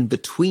stuff in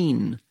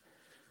between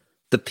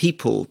the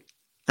people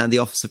and the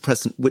office of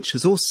president, which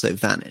has also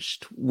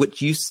vanished,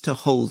 which used to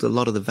hold a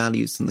lot of the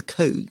values and the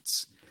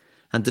codes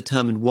and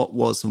determine what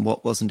was and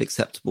what wasn't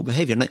acceptable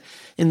behavior. And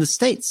in the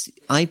States,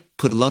 I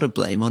put a lot of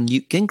blame on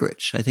Newt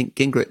Gingrich. I think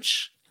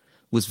Gingrich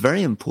was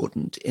very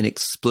important in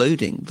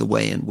exploding the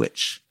way in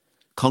which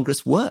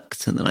Congress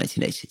worked in the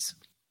 1980s.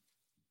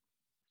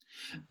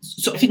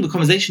 So I think the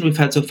conversation we've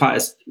had so far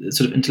is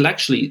sort of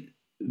intellectually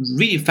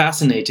really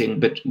fascinating,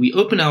 but we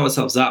open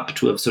ourselves up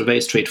to a sort of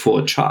very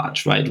straightforward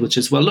charge, right? Which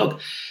is, well, look,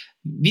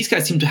 these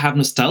guys seem to have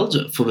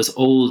nostalgia for this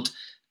old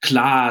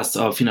class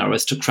of,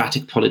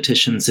 aristocratic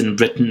politicians in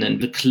Britain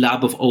and the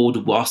club of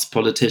old WASP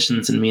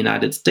politicians in the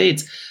United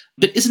States.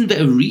 But isn't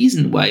there a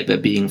reason why they're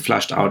being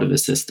flushed out of the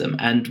system?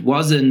 And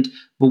wasn't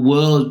the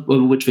world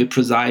over which they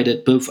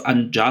presided both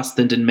unjust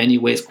and in many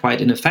ways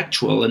quite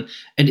ineffectual? And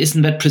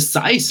isn't that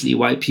precisely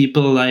why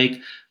people like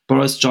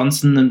Boris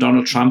Johnson and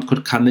Donald Trump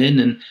could come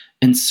in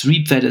and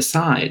sweep that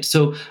aside?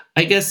 So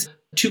I guess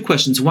two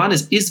questions. One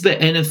is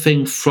there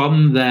anything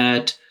from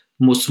that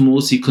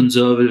mostly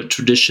conservative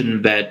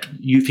tradition that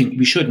you think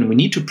we should and we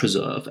need to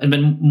preserve? And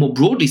then more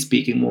broadly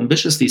speaking, more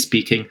ambitiously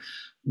speaking,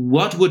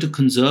 what would a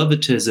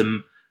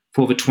conservatism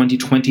for the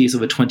 2020s or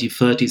the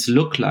 2030s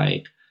look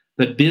like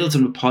that builds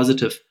on the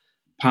positive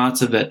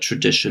parts of that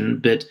tradition,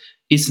 but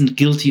isn't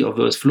guilty of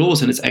those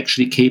flaws and is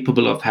actually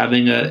capable of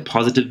having a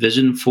positive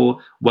vision for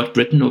what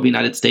Britain or the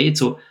United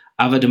States or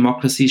other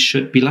democracies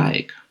should be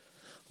like?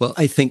 Well,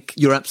 I think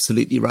you're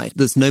absolutely right.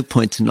 There's no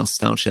point in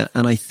nostalgia.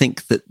 And I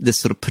think that this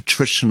sort of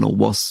patrician or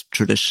WASP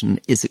tradition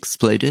is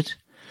exploded.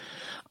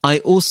 I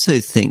also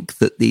think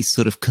that the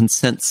sort of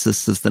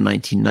consensus of the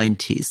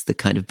 1990s, the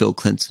kind of Bill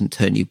Clinton,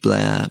 Tony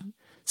Blair,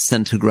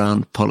 center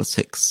ground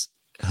politics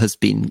has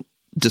been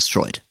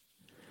destroyed.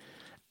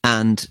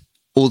 And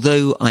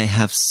although I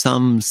have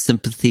some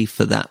sympathy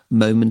for that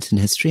moment in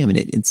history, I mean,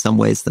 in some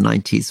ways, the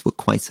 90s were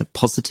quite a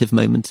positive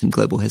moment in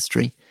global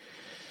history.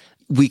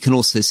 We can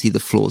also see the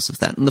flaws of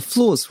that. And the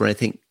flaws were, I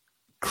think,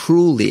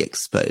 cruelly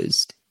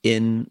exposed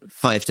in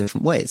 5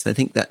 different ways. I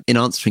think that in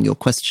answering your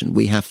question,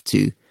 we have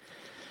to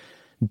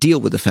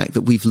deal with the fact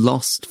that we've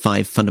lost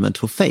 5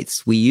 fundamental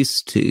faiths. We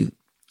used to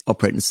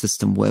operate in a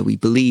system where we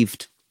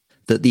believed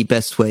that the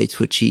best way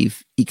to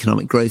achieve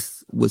economic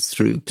growth was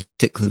through a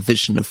particular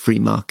vision of free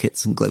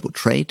markets and global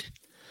trade.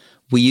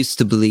 We used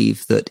to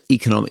believe that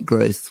economic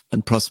growth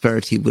and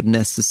prosperity would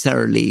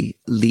necessarily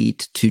lead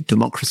to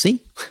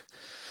democracy.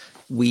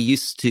 We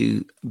used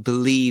to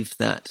believe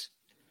that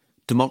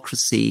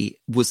democracy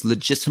was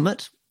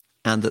legitimate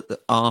and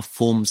that our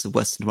forms of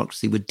Western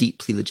democracy were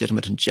deeply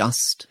legitimate and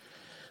just.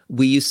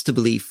 We used to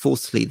believe,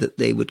 fourthly, that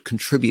they would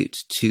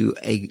contribute to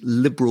a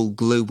liberal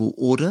global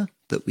order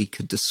that we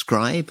could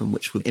describe and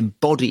which would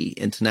embody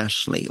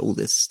internationally all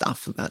this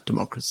stuff about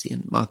democracy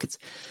and markets.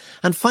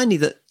 And finally,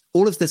 that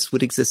all of this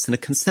would exist in a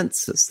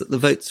consensus, that the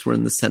votes were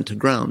in the center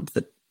ground,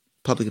 that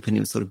public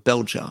opinion was sort of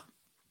bell jar,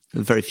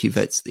 with very few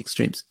votes at the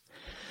extremes.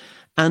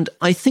 And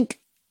I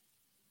think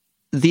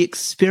the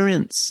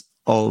experience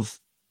of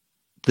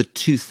the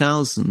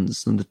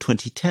 2000s and the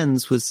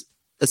 2010s was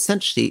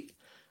essentially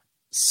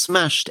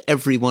smashed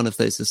every one of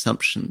those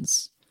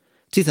assumptions.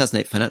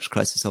 2008 financial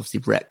crisis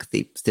obviously wrecked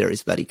the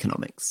theories about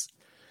economics.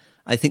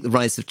 I think the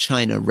rise of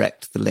China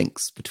wrecked the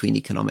links between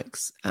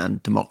economics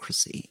and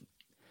democracy.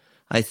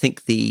 I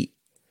think the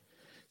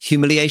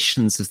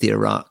humiliations of the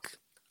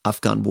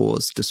Iraq-Afghan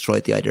wars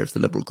destroyed the idea of the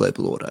liberal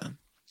global order.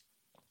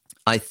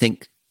 I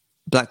think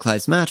Black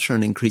Lives Matter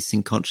and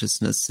increasing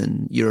consciousness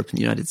in Europe and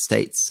the United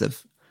States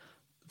of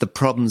the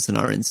problems in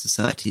our own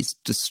societies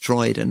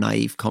destroyed a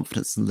naive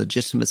confidence in the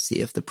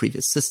legitimacy of the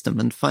previous system.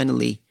 And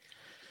finally,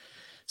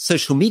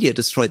 social media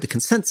destroyed the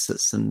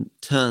consensus and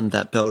turned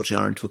that bell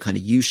jar into a kind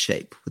of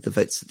U-shape with the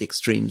votes at the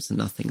extremes and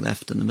nothing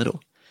left in the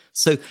middle.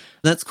 So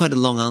that's quite a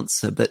long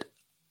answer. But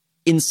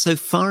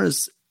insofar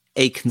as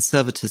a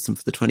conservatism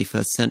for the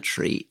 21st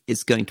century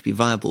is going to be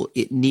viable,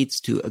 it needs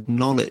to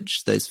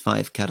acknowledge those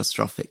 5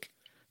 catastrophic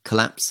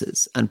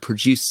collapses and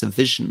produce a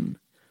vision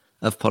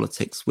of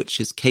politics which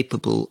is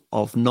capable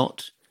of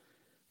not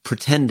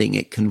pretending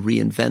it can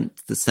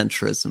reinvent the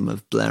centrism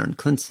of Blair and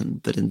Clinton,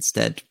 but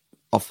instead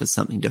offers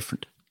something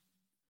different.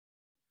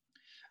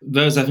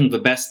 Those, I think, the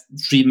best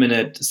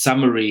 3-minute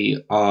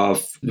summary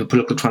of the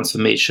political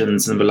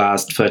transformations in the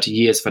last 30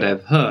 years that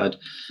I've heard.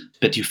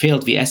 But you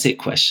failed the essay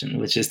question,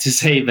 which is to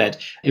say that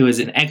it was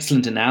an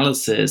excellent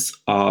analysis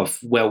of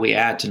where we're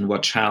at and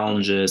what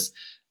challenges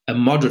a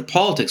moderate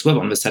politics, whether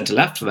on the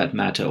center-left for that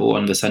matter, or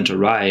on the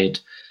center-right,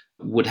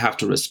 would have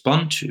to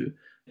respond to.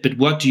 But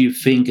what do you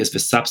think is the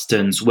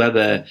substance,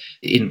 whether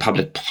in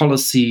public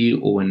policy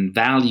or in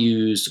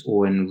values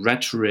or in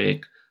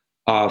rhetoric,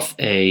 of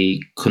a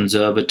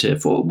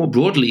conservative, or more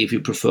broadly, if you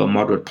prefer,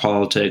 moderate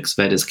politics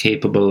that is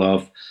capable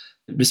of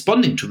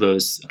responding to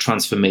those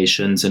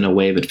transformations in a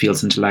way that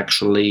feels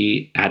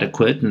intellectually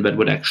adequate and that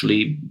would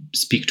actually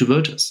speak to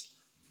voters?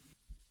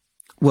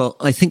 Well,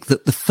 I think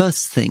that the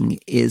first thing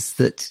is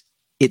that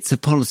it's a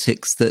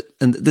politics that,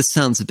 and this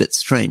sounds a bit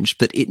strange,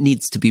 but it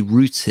needs to be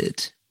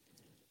rooted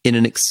in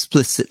an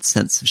explicit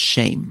sense of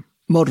shame.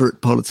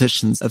 Moderate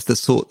politicians of the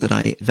sort that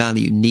I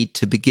value need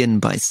to begin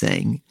by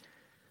saying,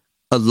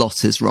 a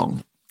lot is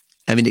wrong.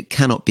 I mean, it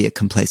cannot be a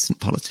complacent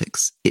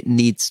politics. It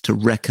needs to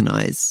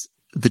recognize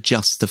the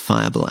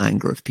justifiable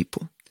anger of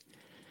people.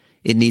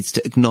 It needs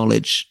to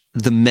acknowledge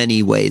the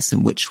many ways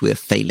in which we're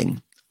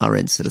failing our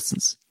own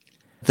citizens,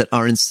 that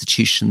our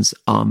institutions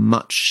are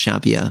much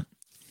shabbier,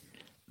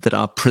 that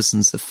our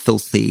prisons are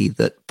filthy,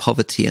 that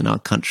poverty in our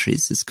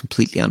countries is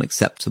completely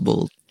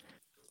unacceptable.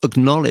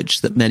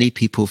 Acknowledge that many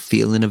people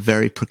feel in a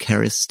very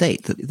precarious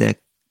state, that they're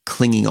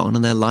clinging on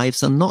and their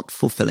lives are not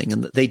fulfilling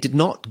and that they did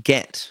not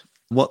get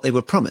what they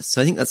were promised.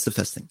 So I think that's the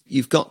first thing.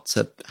 You've got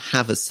to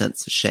have a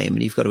sense of shame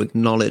and you've got to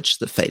acknowledge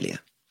the failure.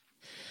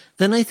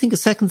 Then I think a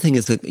second thing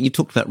is that you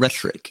talked about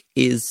rhetoric,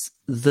 is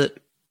that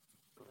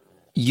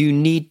you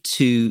need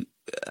to,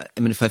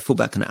 if I fall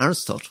back on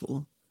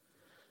Aristotle,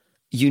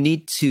 you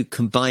need to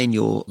combine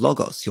your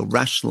logos, your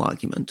rational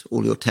argument,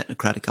 all your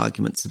technocratic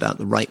arguments about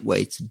the right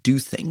way to do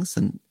things.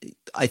 And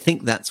I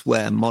think that's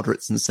where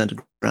moderates and center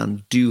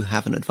ground do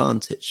have an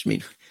advantage. I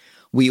mean,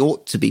 we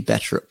ought to be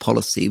better at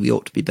policy. We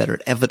ought to be better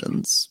at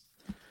evidence.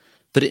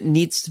 But it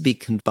needs to be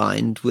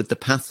combined with the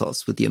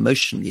pathos, with the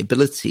emotion, the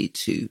ability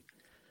to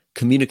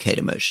communicate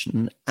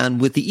emotion,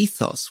 and with the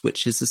ethos,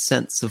 which is a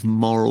sense of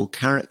moral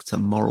character,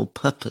 moral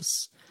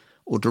purpose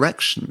or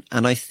direction.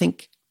 And I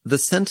think the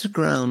center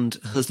ground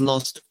has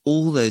lost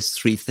all those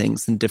three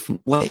things in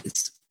different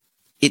ways.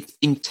 It's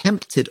been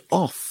tempted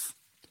off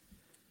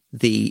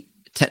the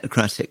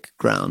technocratic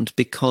ground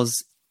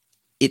because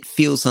it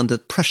feels under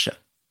pressure.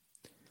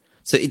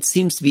 So it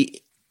seems to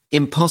be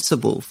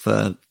impossible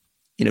for,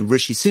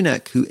 Rishi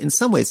Sunak, who in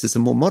some ways is a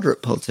more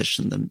moderate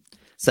politician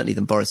certainly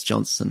than Boris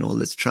Johnson or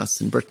Liz Truss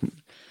in Britain,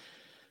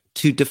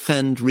 to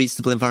defend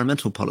reasonable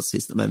environmental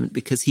policies at the moment,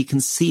 because he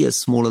can see a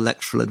small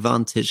electoral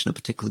advantage in a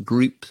particular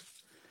group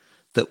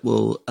that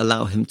will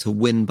allow him to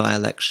win by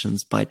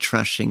elections by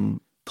trashing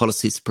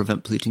policies to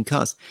prevent polluting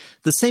cars.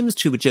 The same is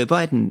true with Joe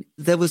Biden.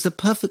 There was a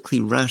perfectly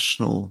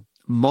rational,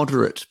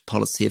 moderate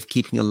policy of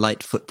keeping a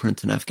light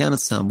footprint in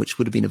Afghanistan, which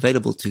would have been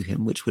available to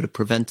him, which would have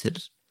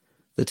prevented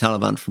the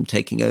Taliban from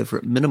taking over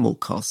at minimal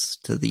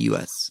cost to the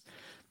US.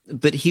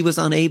 But he was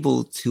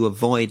unable to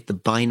avoid the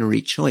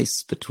binary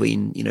choice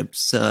between,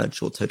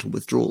 surge or total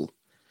withdrawal.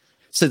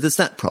 So there's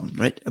that problem,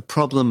 right? A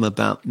problem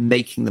about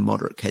making the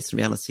moderate case a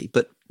reality.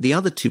 But the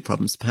other two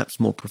problems, perhaps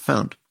more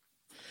profound.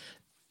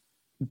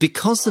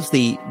 Because of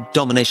the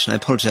domination, I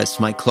apologize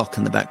for my clock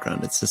in the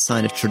background. It's a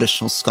sign of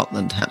traditional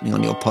Scotland happening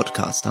on your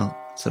podcast. I'll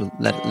sort of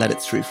let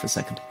it through for a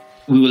second.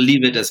 We will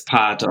leave it as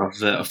part of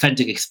the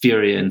authentic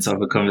experience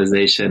of a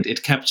conversation.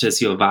 It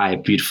captures your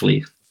vibe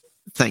beautifully.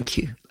 Thank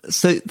you.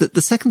 So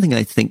the second thing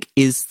I think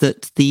is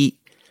that the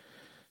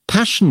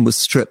passion was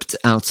stripped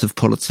out of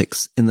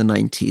politics in the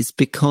 90s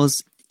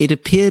because it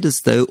appeared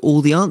as though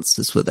all the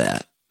answers were there.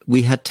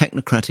 We had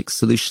technocratic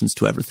solutions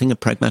to everything. A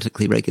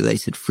pragmatically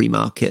regulated free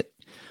market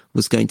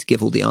was going to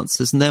give all the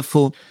answers. And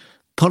therefore,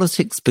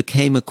 politics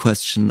became a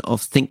question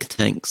of think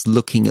tanks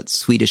looking at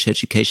Swedish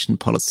education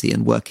policy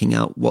and working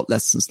out what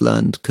lessons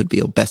learned could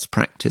be, or best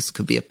practice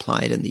could be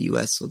applied in the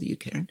US or the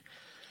UK.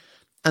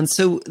 And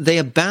so they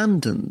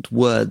abandoned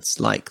words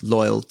like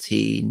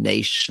loyalty,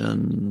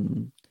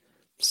 nation,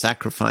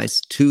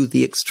 sacrifice to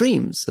the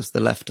extremes of the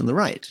left and the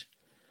right,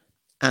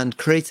 and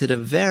created a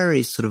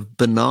very sort of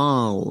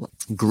banal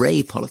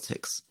grey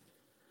politics.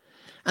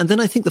 And then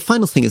I think the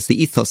final thing is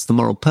the ethos, the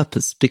moral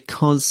purpose,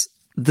 because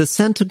the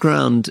center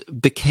ground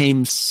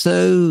became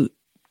so,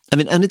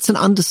 and it's an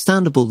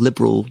understandable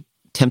liberal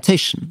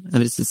temptation.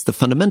 It's the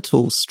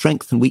fundamental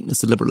strength and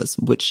weakness of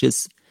liberalism, which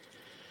is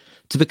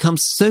to become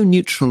so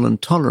neutral and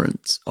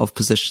tolerant of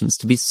positions,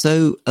 to be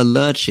so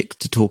allergic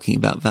to talking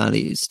about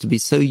values, to be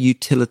so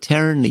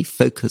utilitarianly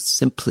focused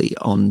simply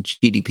on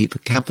GDP per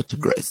capita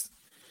growth,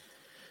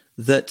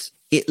 that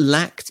it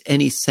lacked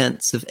any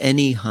sense of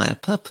any higher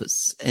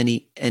purpose,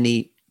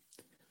 any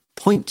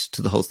point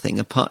to the whole thing,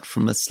 apart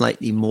from a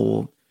slightly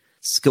more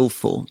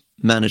skillful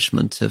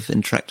management of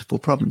intractable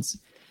problems.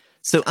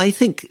 So I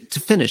think, to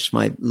finish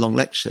my long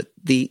lecture,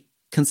 the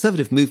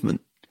conservative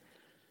movement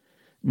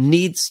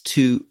needs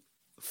to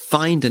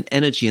find an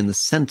energy in the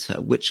center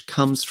which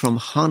comes from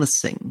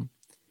harnessing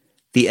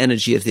the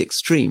energy of the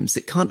extremes.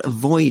 It can't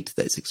avoid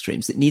those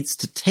extremes. It needs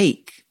to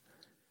take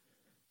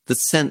the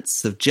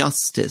sense of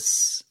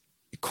justice,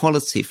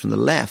 equality from the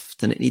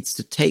left, and it needs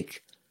to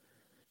take,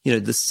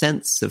 the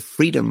sense of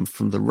freedom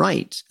from the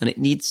right, and it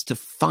needs to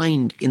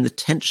find in the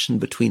tension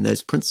between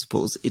those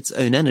principles its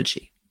own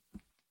energy.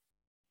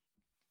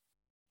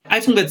 I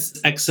think that's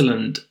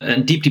excellent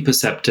and deeply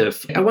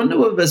perceptive. I wonder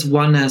whether there's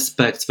one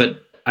aspect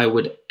that I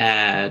would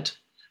add,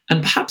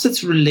 and perhaps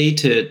it's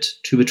related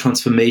to the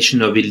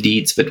transformation of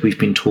elites that we've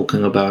been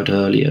talking about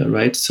earlier,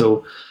 right?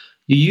 So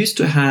you used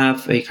to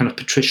have a kind of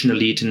patrician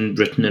elite in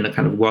Britain and a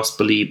kind of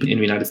WASP elite in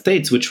the United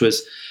States, which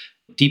was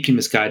deeply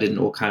misguided in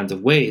all kinds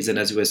of ways. And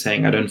as you were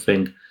saying, I don't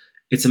think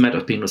it's a matter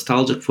of being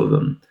nostalgic for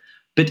them.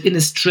 But in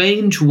a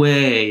strange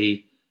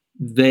way,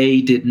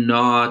 they did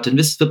not, and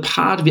this is the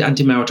part of the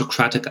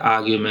anti-meritocratic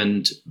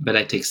argument that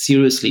I take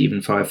seriously,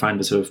 even though I find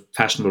the sort of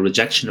fashionable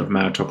rejection of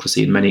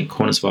meritocracy in many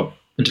corners of our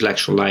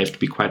intellectual life to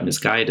be quite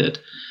misguided.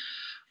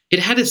 It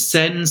had a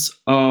sense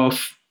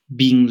of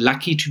being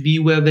lucky to be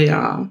where they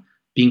are,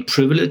 being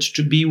privileged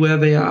to be where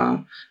they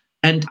are.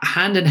 And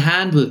hand in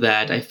hand with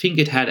that, I think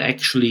it had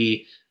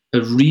actually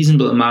a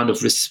reasonable amount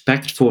of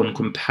respect for and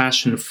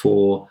compassion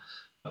for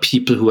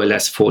people who are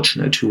less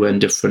fortunate, who are in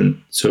different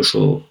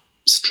social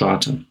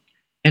strata.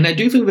 And I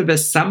do think that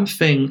there's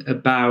something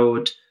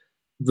about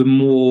the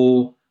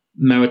more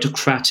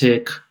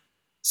meritocratic,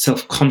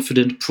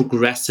 self-confident,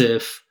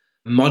 progressive,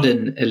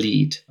 modern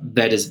elite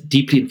that is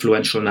deeply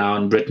influential now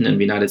in Britain and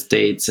the United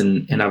States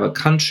and in other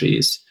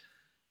countries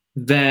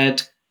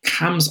that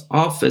comes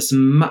off as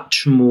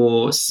much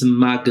more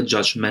smug and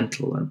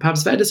judgmental. And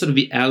perhaps that is sort of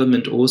the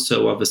element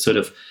also of a sort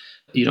of,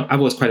 I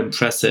was quite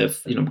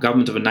impressive,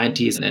 government of the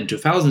 90s and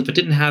 2000s, but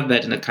didn't have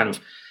that in a kind of,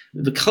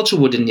 the culture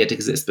war didn't yet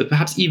exist. But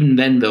perhaps even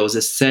then there was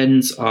a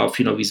sense of,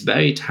 these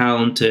very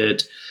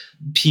talented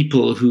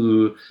people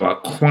who are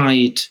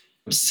quite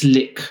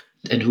slick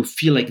and who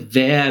feel like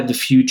they're the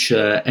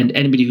future, and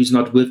anybody who's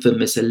not with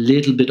them is a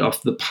little bit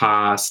of the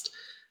past.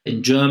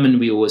 In German,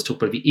 we always talk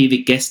about the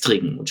ewig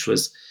gestrigen, which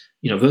was,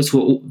 those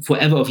who are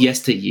forever of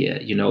yesteryear.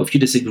 If you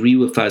disagree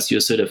with us,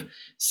 you're sort of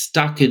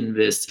stuck in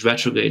this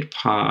retrograde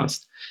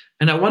past.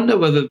 And I wonder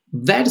whether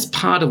that is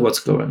part of what's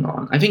going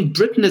on. I think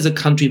Britain is a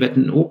country that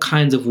in all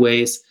kinds of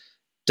ways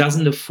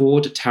doesn't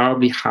afford a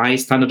terribly high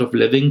standard of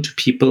living to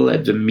people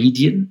at the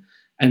median.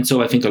 And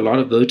so I think a lot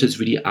of voters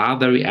really are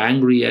very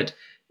angry at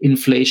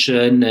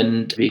inflation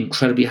and the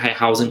incredibly high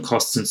housing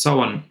costs and so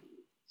on.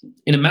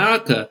 In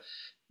America,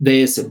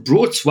 there's a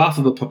broad swath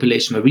of the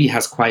population that really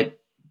has quite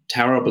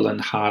terrible and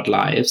hard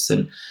lives,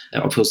 and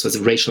of course there's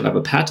racial and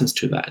other patterns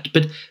to that.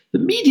 But the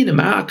median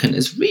American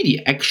is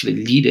really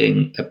actually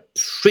leading a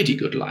pretty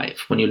good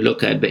life when you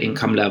look at the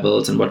income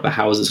levels and what the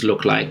houses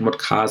look like and what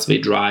cars they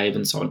drive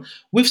and so on,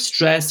 with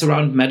stress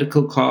around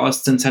medical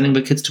costs and sending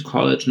the kids to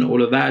college and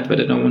all of that,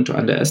 but I don't want to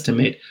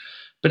underestimate.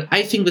 But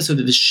I think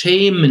the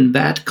shame in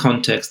that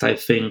context, I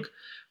think,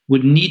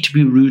 would need to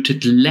be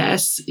rooted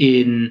less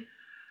in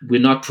we're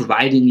not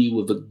providing you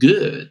with the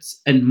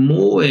goods and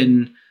more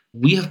in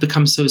we have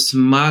become so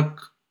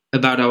smug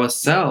about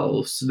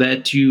ourselves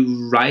that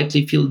you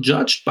rightly feel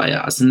judged by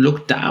us and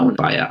looked down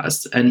by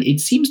us. And it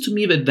seems to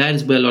me that that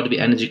is where a lot of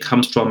the energy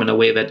comes from in a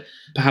way that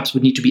perhaps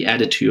would need to be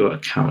added to your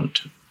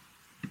account.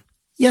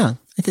 Yeah,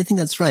 I think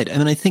that's right. I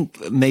mean, I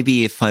think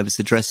maybe if I was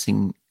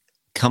addressing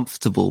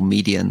comfortable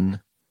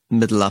median,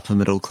 middle, upper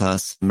middle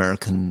class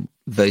American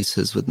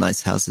voters with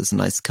nice houses and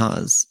nice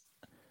cars,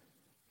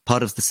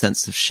 part of the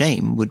sense of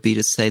shame would be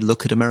to say,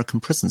 look at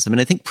American prisons. I mean,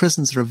 I think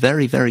prisons are a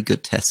very, very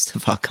good test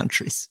of our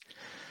countries.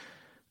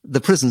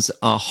 The prisons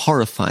are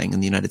horrifying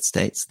in the United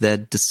States. They're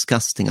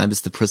disgusting. I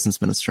was the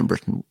prisons minister in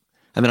Britain.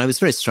 I mean, I was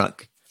very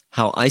struck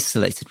how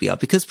isolated we are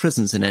because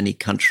prisons in any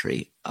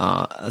country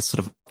are a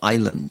sort of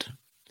island.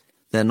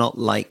 They're not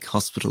like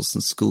hospitals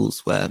and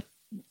schools where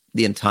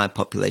the entire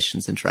population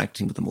is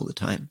interacting with them all the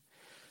time.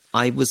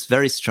 I was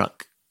very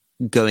struck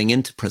going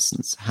into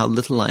prisons, how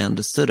little I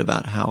understood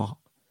about how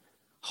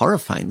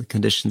horrifying the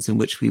conditions in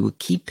which we were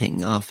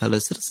keeping our fellow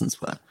citizens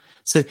were.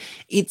 So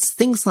it's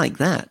things like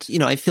that.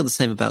 I feel the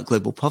same about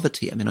global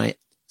poverty. I mean, I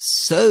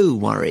so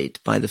worried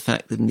by the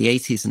fact that in the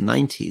 80s and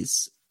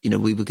 90s,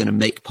 we were going to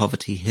make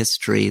poverty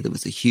history. There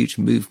was a huge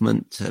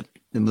movement to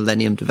the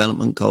Millennium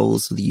Development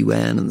Goals of the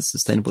UN and the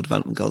Sustainable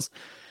Development Goals.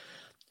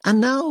 And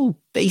now,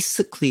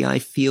 basically, I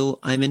feel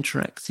I'm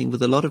interacting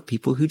with a lot of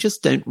people who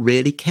just don't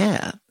really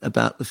care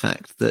about the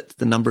fact that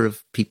the number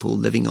of people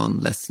living on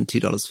less than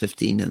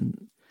 $2.15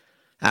 in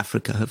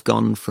Africa have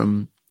gone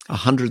from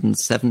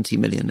 170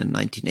 million in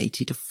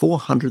 1980 to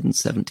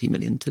 470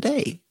 million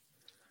today.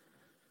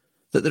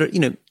 That there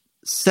are,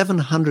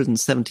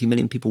 770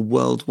 million people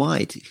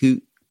worldwide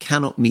who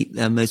cannot meet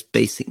their most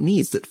basic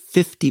needs, that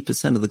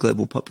 50% of the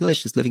global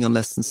population is living on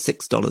less than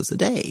 $6 a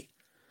day.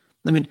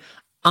 I mean,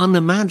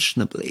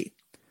 unimaginably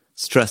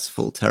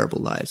stressful, terrible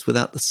lives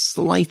without the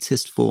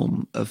slightest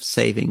form of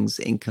savings,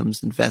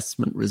 incomes,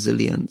 investment,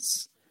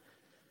 resilience.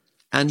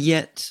 And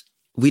yet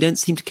we don't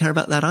seem to care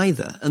about that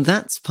either. And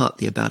that's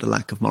partly about a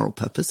lack of moral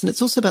purpose. And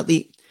it's also about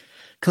the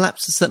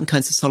collapse of certain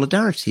kinds of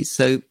solidarity.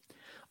 So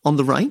on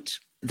the right,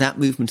 that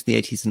movement in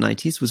the 80s and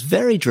 90s was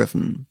very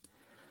driven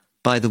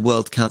by the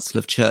World Council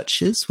of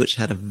Churches, which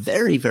had a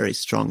very, very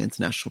strong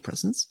international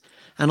presence.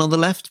 And on the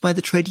left, by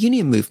the trade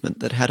union movement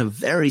that had a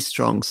very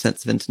strong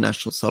sense of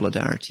international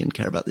solidarity and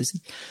care about this.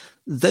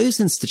 Those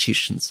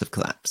institutions have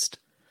collapsed.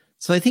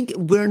 So I think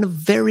we're in a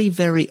very,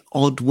 very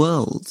odd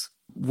world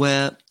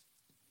where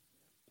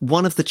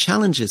one of the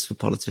challenges for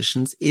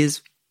politicians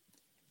is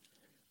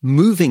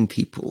moving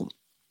people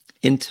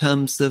in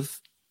terms of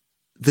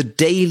the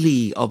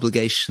daily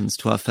obligations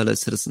to our fellow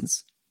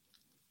citizens.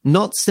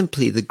 Not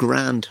simply the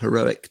grand,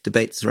 heroic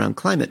debates around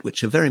climate,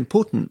 which are very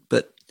important,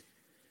 but,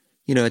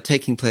 are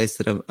taking place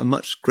at a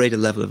much greater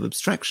level of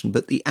abstraction,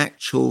 but the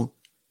actual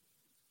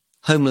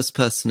homeless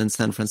person in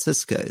San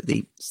Francisco,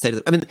 the state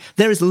of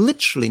there is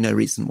literally no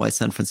reason why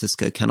San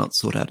Francisco cannot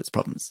sort out its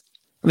problems.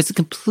 It's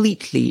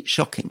completely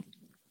shocking.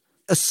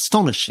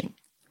 Astonishing,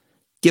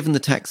 given the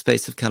tax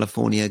base of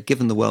California,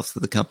 given the wealth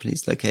of the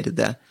companies located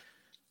there,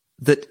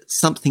 that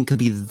something can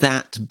be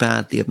that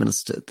badly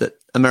administered, that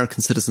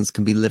American citizens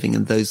can be living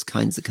in those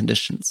kinds of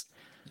conditions.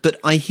 But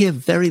I hear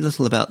very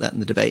little about that in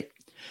the debate,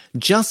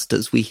 just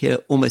as we hear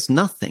almost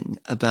nothing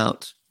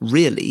about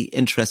really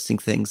interesting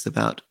things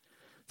about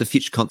the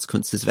future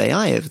consequences of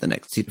AI over the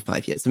next 2 to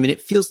 5 years.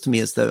 It feels to me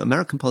as though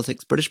American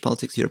politics, British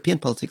politics, European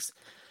politics,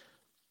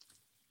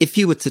 if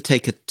you were to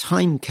take a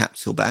time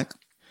capsule back,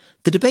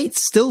 the debate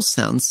still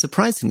sounds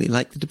surprisingly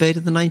like the debate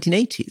of the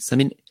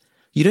 1980s.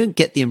 You don't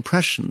get the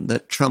impression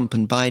that Trump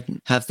and Biden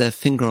have their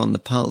finger on the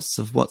pulse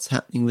of what's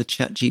happening with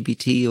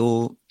ChatGPT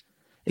or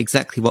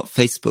exactly what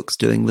Facebook's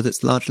doing with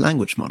its large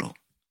language model.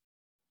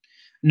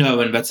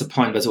 No, and that's a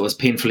point that's always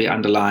painfully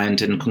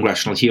underlined in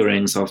congressional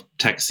hearings of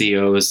tech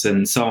CEOs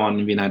and so on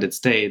in the United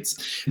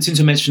States. And since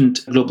you mentioned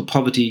global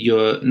poverty,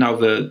 you're now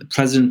the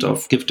president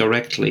of Give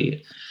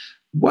Directly.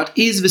 What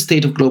is the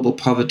state of global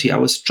poverty? I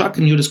was struck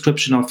in your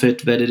description of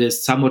it that it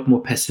is somewhat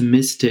more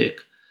pessimistic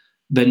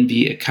than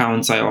the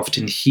accounts I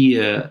often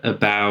hear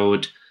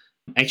about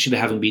Actually,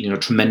 there having been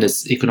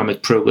tremendous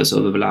economic progress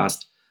over the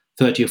last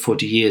 30 or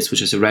 40 years, which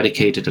has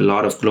eradicated a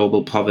lot of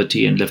global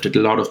poverty and lifted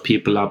a lot of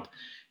people up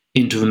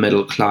into the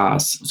middle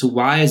class. So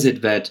why is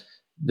it that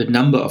the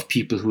number of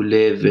people who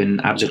live in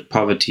abject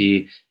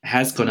poverty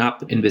has gone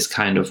up in this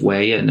kind of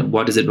way? And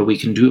what is it that we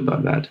can do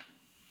about that?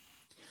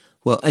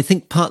 Well, I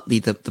think partly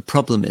the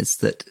problem is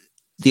that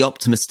the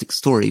optimistic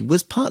story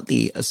was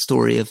partly a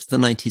story of the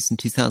 90s and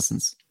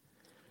 2000s.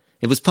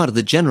 It was part of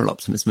the general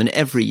optimism, and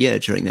every year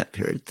during that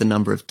period, the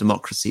number of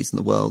democracies in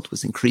the world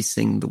was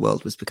increasing, the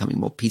world was becoming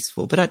more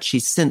peaceful. But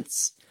actually,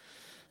 since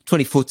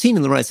 2014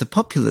 and the rise of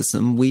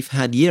populism, we've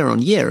had year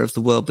on year of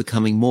the world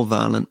becoming more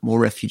violent, more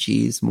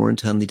refugees, more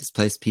internally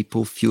displaced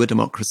people, fewer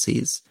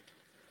democracies.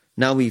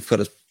 Now we've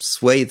got a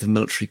swathe of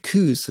military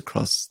coups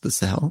across the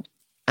Sahel.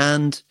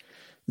 And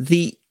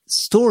the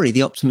story,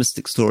 the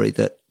optimistic story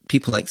that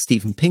people like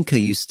Steven Pinker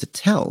used to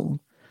tell,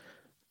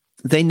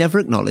 they never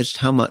acknowledged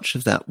how much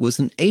of that was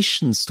an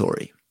Asian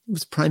story. It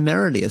was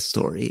primarily a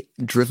story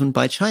driven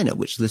by China,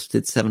 which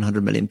lifted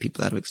 700 million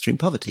people out of extreme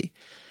poverty,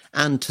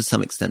 and to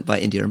some extent by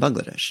India and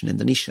Bangladesh and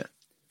Indonesia.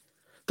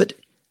 But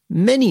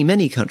many,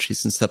 many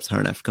countries in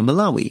sub-Saharan Africa,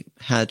 Malawi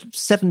had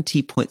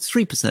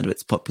 70.3% of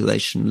its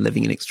population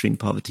living in extreme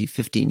poverty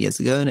 15 years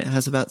ago, and it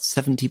has about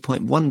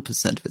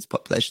 70.1% of its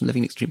population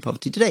living in extreme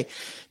poverty today,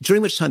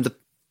 during which time the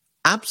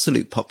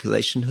absolute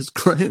population has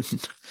grown.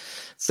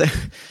 So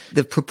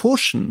the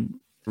proportion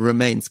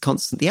remains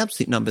constant. The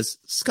absolute number's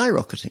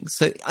skyrocketing.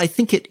 So I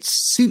think it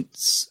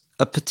suits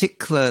a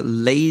particular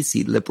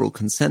lazy liberal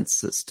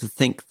consensus to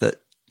think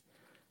that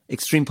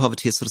extreme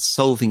poverty is sort of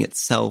solving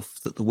itself,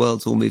 that the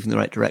world's all moving in the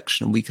right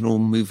direction, and we can all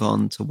move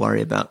on to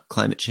worry about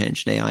climate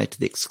change and AI to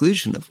the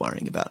exclusion of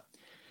worrying about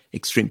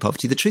extreme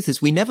poverty. The truth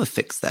is we never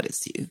fix that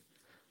issue.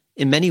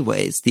 In many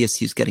ways, the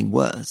issue is getting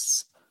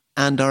worse,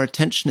 and our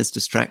attention is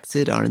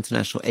distracted. Our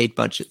international aid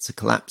budgets are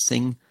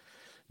collapsing.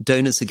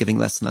 Donors are giving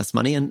less and less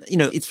money. And,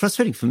 it's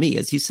frustrating for me.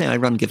 As you say, I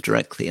run Give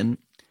Directly. And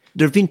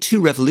there have been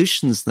two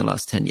revolutions in the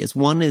last 10 years.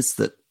 One is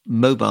that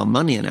mobile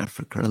money in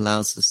Africa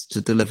allows us to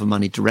deliver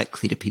money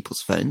directly to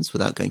people's phones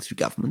without going through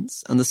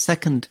governments. And the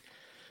second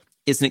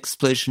is an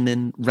explosion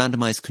in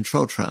randomized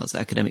control trials,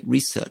 academic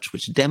research,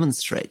 which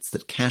demonstrates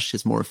that cash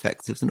is more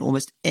effective than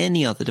almost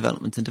any other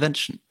development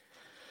intervention.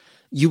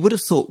 You would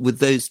have thought with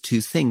those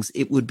two things,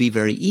 it would be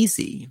very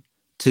easy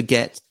to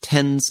get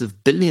tens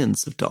of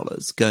billions of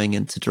dollars going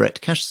into direct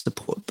cash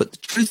support. But the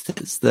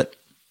truth is that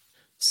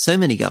so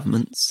many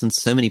governments and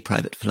so many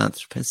private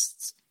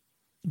philanthropists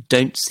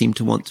don't seem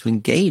to want to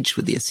engage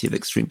with the issue of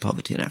extreme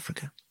poverty in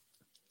Africa.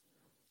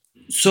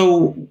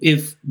 So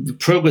if the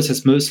progress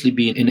has mostly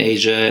been in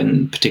Asia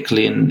and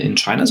particularly in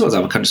China, as well as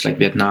other countries like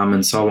Vietnam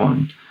and so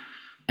on,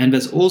 and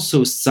there's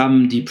also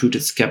some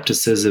deep-rooted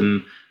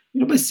skepticism,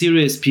 by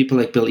serious people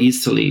like Bill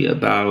Easterly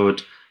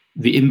about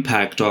the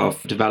impact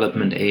of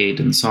development aid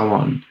and so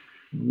on.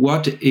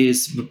 What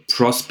is the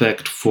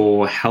prospect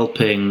for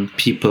helping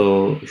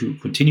people who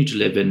continue to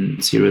live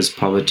in serious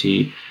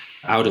poverty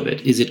out of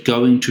it? Is it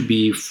going to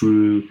be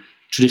through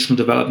traditional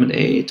development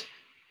aid?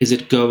 Is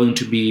it going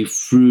to be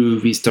through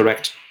these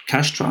direct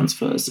cash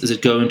transfers? Is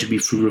it going to be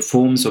through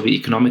reforms of the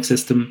economic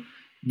system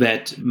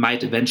that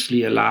might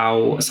eventually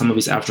allow some of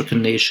these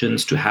African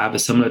nations to have a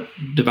similar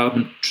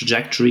development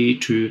trajectory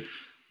to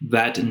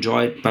that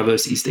enjoyed by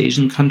those East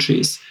Asian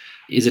countries?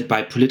 Is it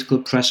by political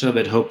pressure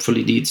that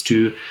hopefully leads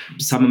to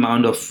some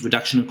amount of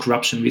reduction in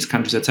corruption in these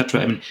countries,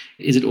 etc.?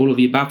 Is it all of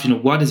the above?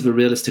 What is the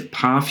realistic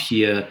path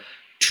here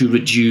to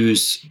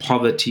reduce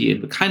poverty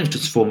in the kind of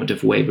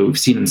transformative way that we've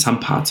seen in some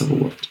parts of the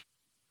world?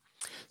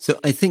 So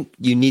I think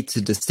you need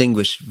to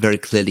distinguish very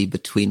clearly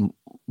between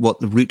what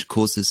the root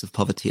causes of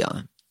poverty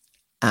are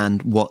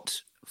and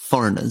what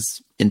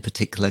foreigners in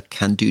particular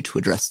can do to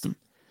address them.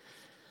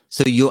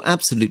 So you're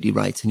absolutely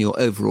right in your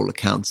overall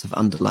accounts of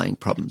underlying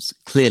problems.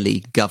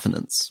 Clearly,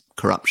 governance,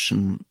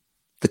 corruption,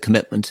 the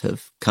commitment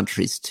of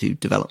countries to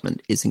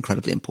development is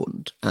incredibly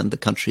important. And the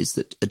countries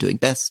that are doing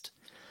best,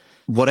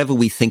 whatever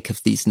we think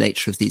of the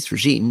nature of these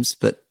regimes,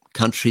 but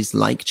countries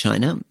like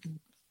China,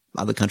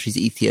 other countries,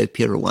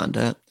 Ethiopia,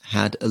 Rwanda,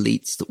 had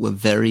elites that were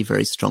very,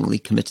 very strongly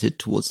committed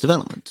towards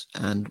development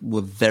and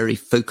were very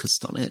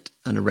focused on it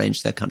and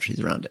arranged their countries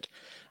around it.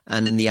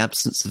 And in the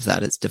absence of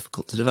that, it's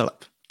difficult to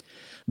develop.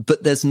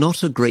 But there's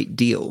not a great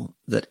deal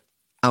that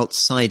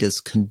outsiders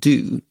can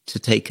do to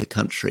take a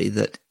country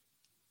that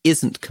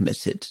isn't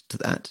committed to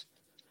that.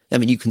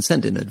 You can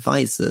send in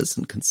advisors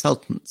and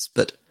consultants,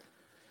 but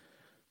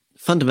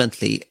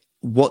fundamentally,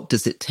 what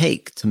does it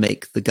take to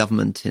make the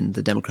government in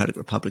the Democratic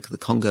Republic of the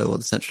Congo or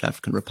the Central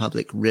African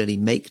Republic really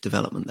make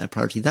development their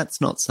priority?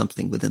 That's not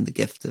something within the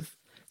gift of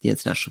the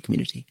international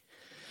community.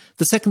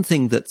 The second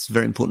thing that's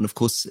very important, of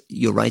course,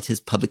 you're right,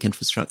 is public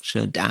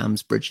infrastructure,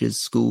 dams, bridges,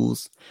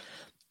 schools.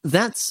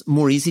 That's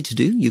more easy to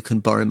do. You can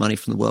borrow money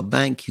from the World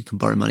Bank, you can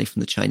borrow money from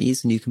the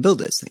Chinese, and you can build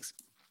those things.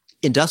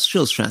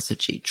 Industrial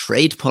strategy,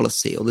 trade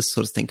policy, all this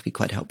sort of thing can be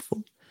quite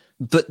helpful.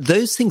 But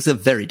those things are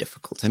very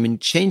difficult. I mean,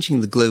 changing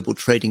the global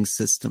trading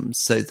system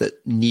so that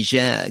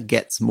Niger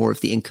gets more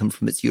of the income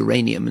from its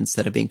uranium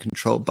instead of being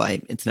controlled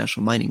by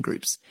international mining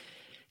groups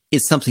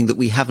is something that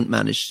we haven't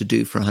managed to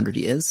do for 100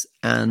 years.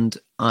 And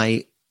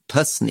I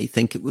personally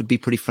think it would be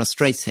pretty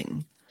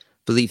frustrating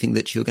believing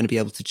that you're going to be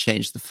able to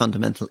change the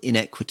fundamental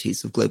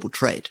inequities of global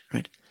trade,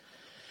 right?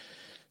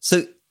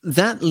 So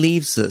that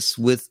leaves us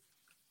with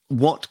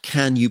what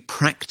can you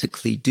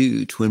practically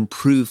do to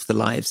improve the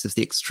lives of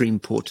the extreme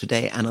poor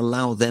today and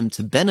allow them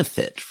to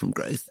benefit from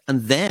growth?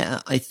 And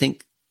there, I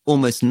think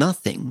almost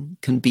nothing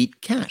can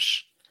beat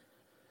cash.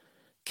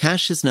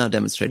 Cash is now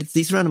demonstrated.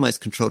 These randomized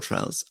control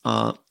trials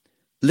are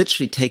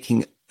literally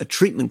taking a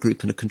treatment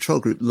group and a control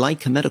group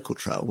like a medical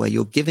trial where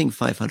you're giving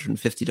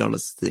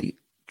 $550 to the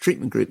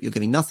treatment group, you're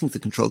giving nothing to the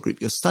control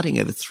group, you're studying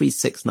over 3,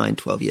 6, 9,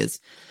 12 years.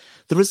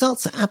 The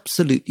results are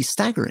absolutely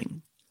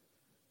staggering.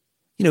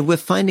 You know, we're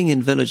finding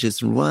in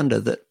villages in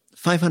Rwanda that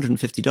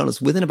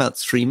 $550 within about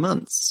 3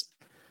 months,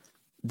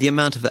 the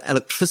amount of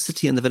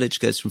electricity in the village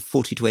goes from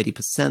 40 to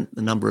 80%.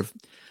 The number of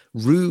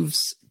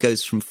roofs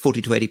goes from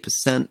 40 to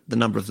 80%. The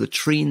number of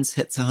latrines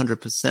hits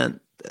 100%.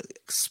 The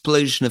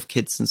explosion of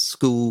kids in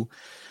school,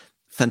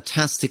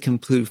 fantastic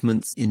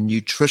improvements in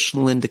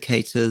nutritional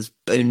indicators,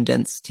 bone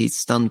density,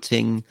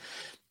 stunting,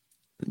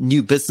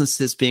 new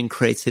businesses being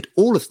created,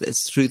 all of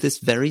this through this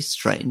very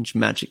strange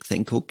magic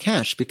thing called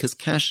cash, because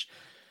cash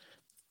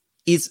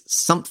is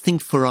something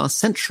for our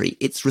century.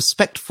 It's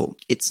respectful.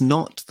 It's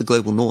not the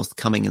global north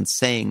coming and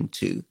saying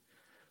to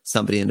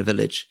somebody in a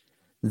village,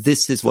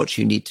 this is what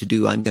you need to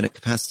do. I'm going to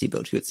capacity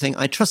build you. It's saying,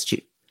 I trust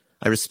you.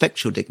 I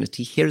respect your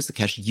dignity. Here is the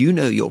cash. You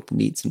know your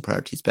needs and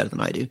priorities better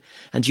than I do.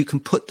 And you can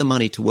put the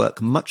money to work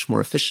much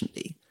more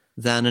efficiently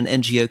than an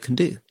NGO can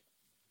do.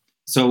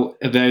 So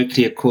a very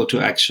clear call to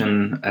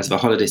action as the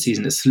holiday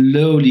season is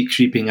slowly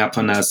creeping up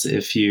on us.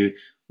 If you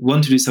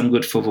want to do some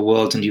good for the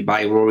world and you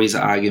buy Rory's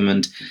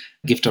argument,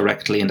 give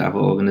directly and other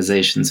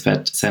organizations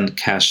that send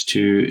cash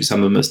to some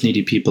of the most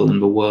needy people in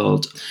the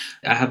world.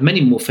 I have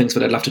many more things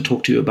that I'd love to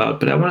talk to you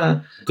about, but I want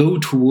to go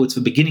towards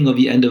the beginning of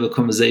the end of a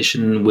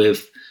conversation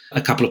with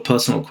a couple of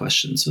personal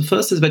questions. The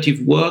first is that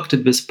you've worked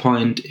at this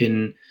point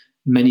in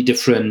many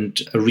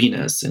different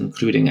arenas,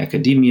 including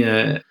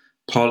academia,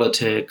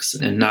 politics,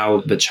 and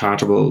now the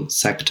charitable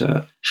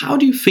sector. How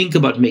do you think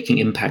about making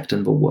impact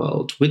in the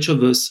world? Which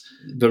of those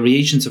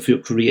variations of your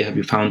career have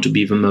you found to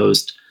be the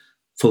most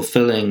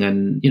fulfilling?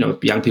 And, you know,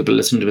 young people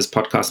listening to this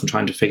podcast and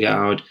trying to figure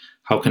out,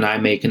 how can I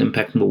make an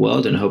impact in the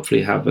world and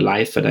hopefully have a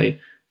life that I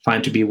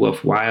find to be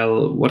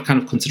worthwhile? What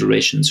kind of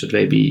considerations should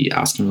they be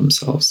asking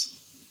themselves?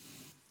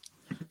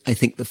 I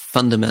think the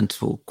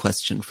fundamental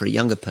question for a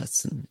younger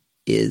person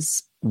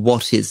is,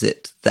 what is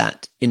it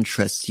that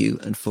interests you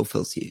and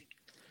fulfills you?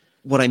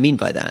 What I mean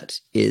by that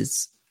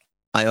is,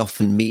 I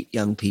often meet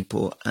young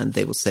people and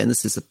they will say, and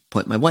this is a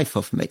point my wife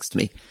often makes to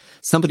me,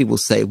 somebody will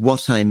say,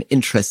 what I'm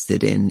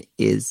interested in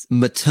is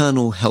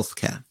maternal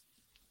healthcare,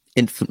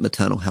 infant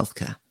maternal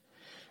healthcare.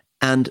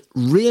 And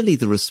really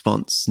the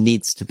response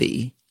needs to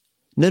be,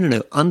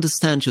 no,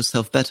 understand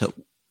yourself better.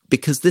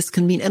 Because this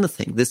can mean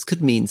anything. This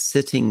could mean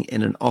sitting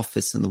in an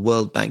office in the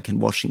World Bank in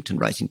Washington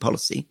writing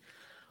policy,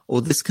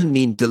 or this can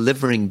mean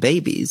delivering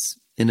babies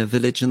in a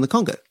village in the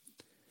Congo,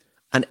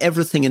 and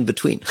everything in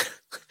between.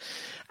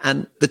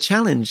 And the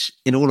challenge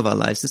in all of our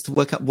lives is to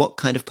work out what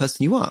kind of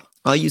person you are.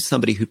 Are you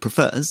somebody who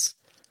prefers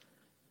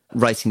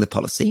writing the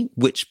policy,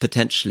 which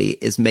potentially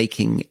is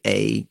making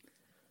a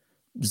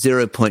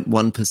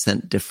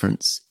 0.1%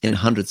 difference in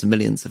hundreds of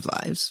millions of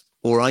lives?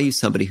 Or are you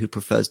somebody who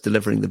prefers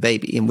delivering the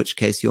baby, in which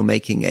case you're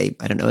making a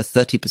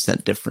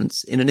 30%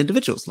 difference in an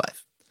individual's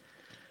life?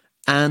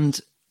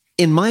 And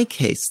in my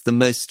case, the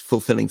most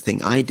fulfilling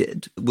thing I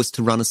did was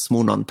to run a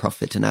small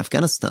nonprofit in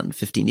Afghanistan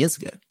 15 years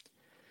ago.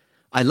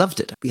 I loved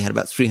it. We had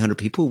about 300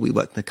 people. We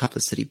worked in a couple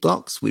of city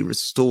blocks. We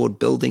restored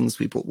buildings.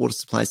 We brought water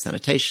supply,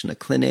 sanitation, a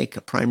clinic,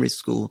 a primary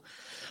school.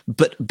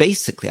 But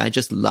basically, I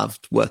just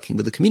loved working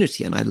with the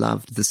community, and I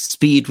loved the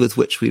speed with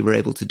which we were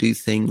able to do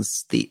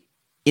things, the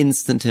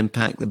instant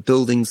impact, the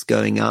buildings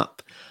going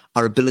up,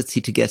 our ability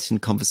to get in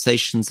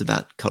conversations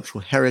about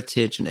cultural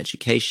heritage and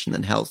education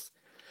and health.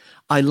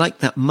 I like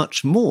that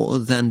much more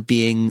than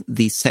being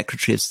the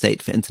Secretary of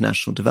State for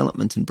International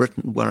Development in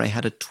Britain, where I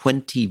had a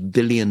 $20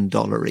 billion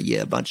a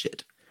year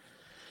budget,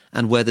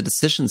 and where the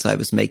decisions I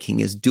was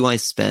making is, do I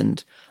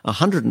spend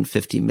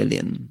 150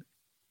 million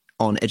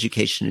on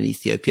education in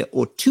Ethiopia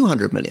or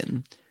 200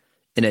 million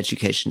in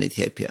education in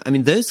Ethiopia? I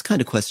mean, those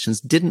kind of questions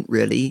didn't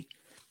really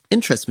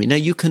interest me. Now,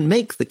 you can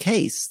make the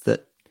case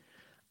that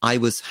I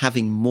was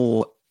having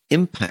more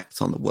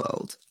impact on the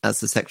world as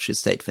the Secretary of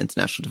State for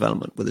International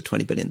Development with a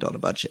 $20 billion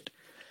budget.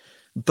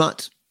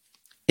 But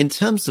in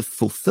terms of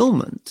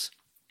fulfillment,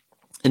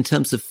 in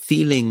terms of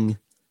feeling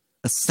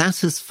a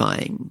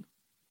satisfying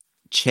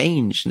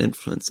change and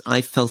influence,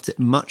 I felt it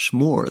much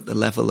more at the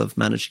level of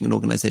managing an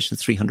organization of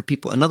 300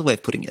 people. Another way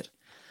of putting it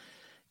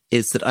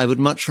is that I would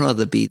much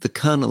rather be the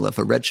colonel of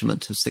a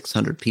regiment of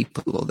 600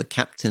 people or the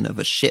captain of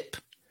a ship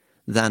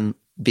than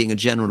being a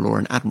general or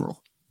an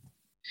admiral.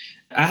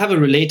 I have a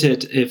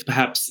related, if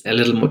perhaps a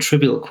little more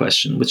trivial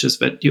question, which is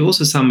that you're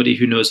also somebody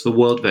who knows the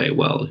world very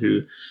well,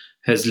 who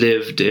has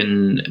lived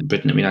in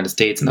Britain and the United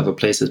States and other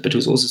places, but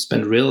who's also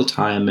spent real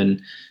time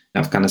in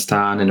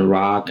Afghanistan and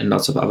Iraq and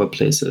lots of other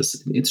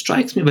places. It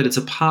strikes me that it's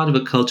a part of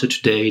a culture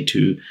today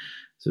to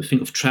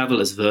think of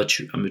travel as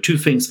virtue. I mean, two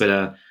things that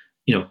are,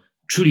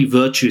 truly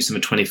virtues in the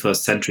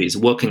 21st century is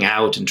working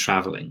out and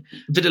traveling.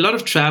 But a lot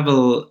of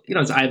travel,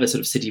 is either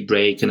sort of city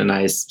break in a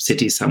nice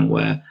city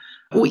somewhere,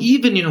 or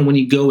even, when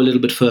you go a little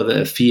bit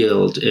further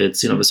afield,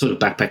 it's, the sort of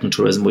backpacking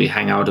tourism where you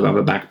hang out with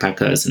other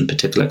backpackers in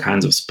particular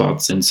kinds of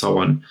spots and so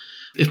on.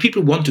 If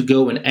people want to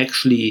go and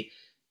actually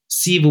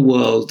see the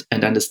world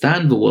and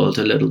understand the world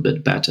a little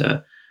bit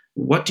better,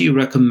 what do you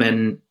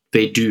recommend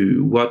they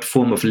do? What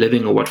form of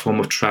living or what form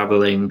of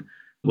traveling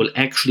will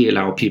actually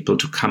allow people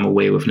to come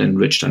away with an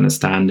enriched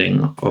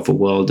understanding of the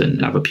world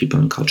and other people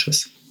and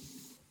cultures?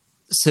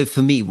 So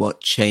for me,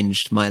 what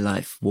changed my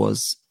life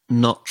was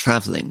not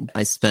traveling.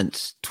 I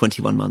spent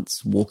 21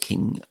 months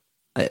walking,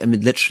 I mean,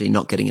 literally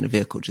not getting in a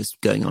vehicle,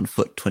 just going on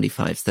foot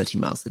 25, 30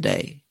 miles a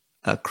day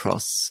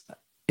across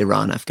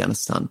Iran,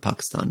 Afghanistan,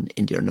 Pakistan,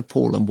 India, and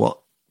Nepal. And what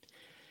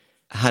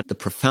had the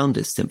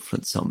profoundest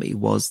influence on me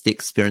was the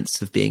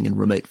experience of being in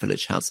remote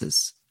village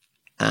houses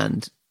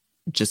and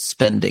just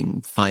spending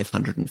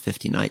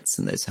 550 nights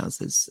in those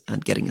houses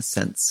and getting a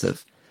sense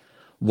of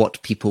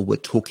what people were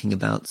talking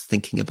about,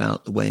 thinking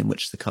about, the way in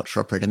which the culture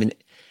operated. I mean,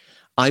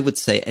 I would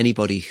say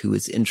anybody who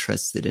is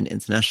interested in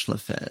international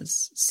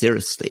affairs,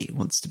 seriously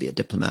wants to be a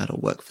diplomat or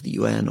work for the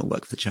UN or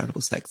work for the charitable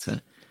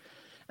sector,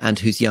 and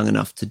who's young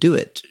enough to do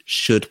it,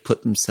 should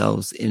put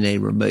themselves in a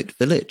remote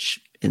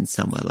village in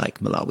somewhere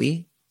like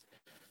Malawi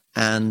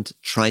and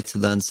try to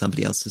learn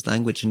somebody else's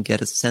language and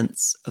get a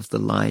sense of the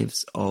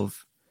lives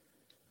of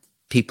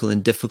people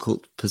in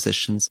difficult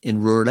positions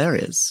in rural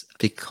areas,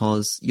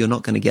 because you're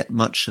not going to get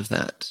much of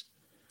that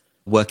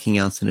working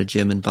out in a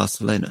gym in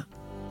Barcelona.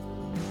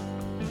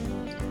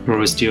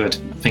 Rory,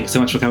 Stewart, thanks so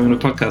much for coming on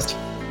the podcast.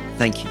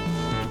 Thank you.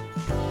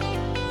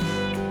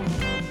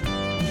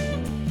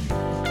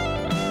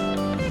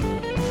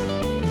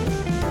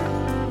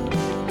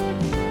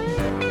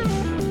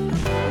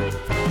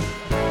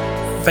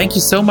 Thank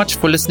you so much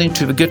for listening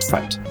to The Good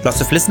Fight.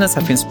 Lots of listeners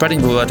have been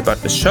spreading the word about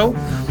the show.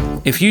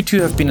 If you too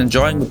have been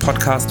enjoying the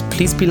podcast,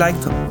 please be like,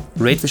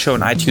 rate the show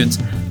on iTunes,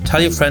 tell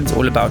your friends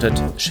all about it,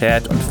 share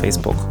it on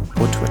Facebook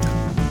or Twitter.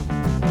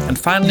 And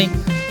finally,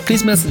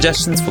 please mail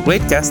suggestions for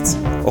great guests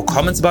or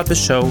comments about the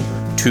show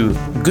to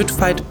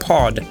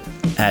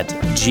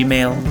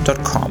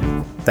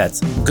goodfightpod@gmail.com.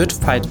 That's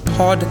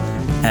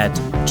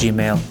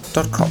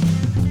goodfightpod@gmail.com.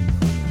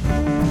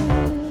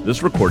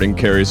 This recording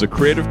carries a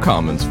Creative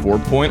Commons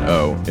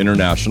 4.0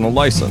 international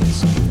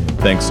license.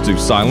 Thanks to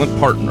Silent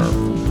Partner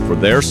for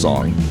their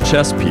song,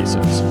 Chess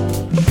Pieces.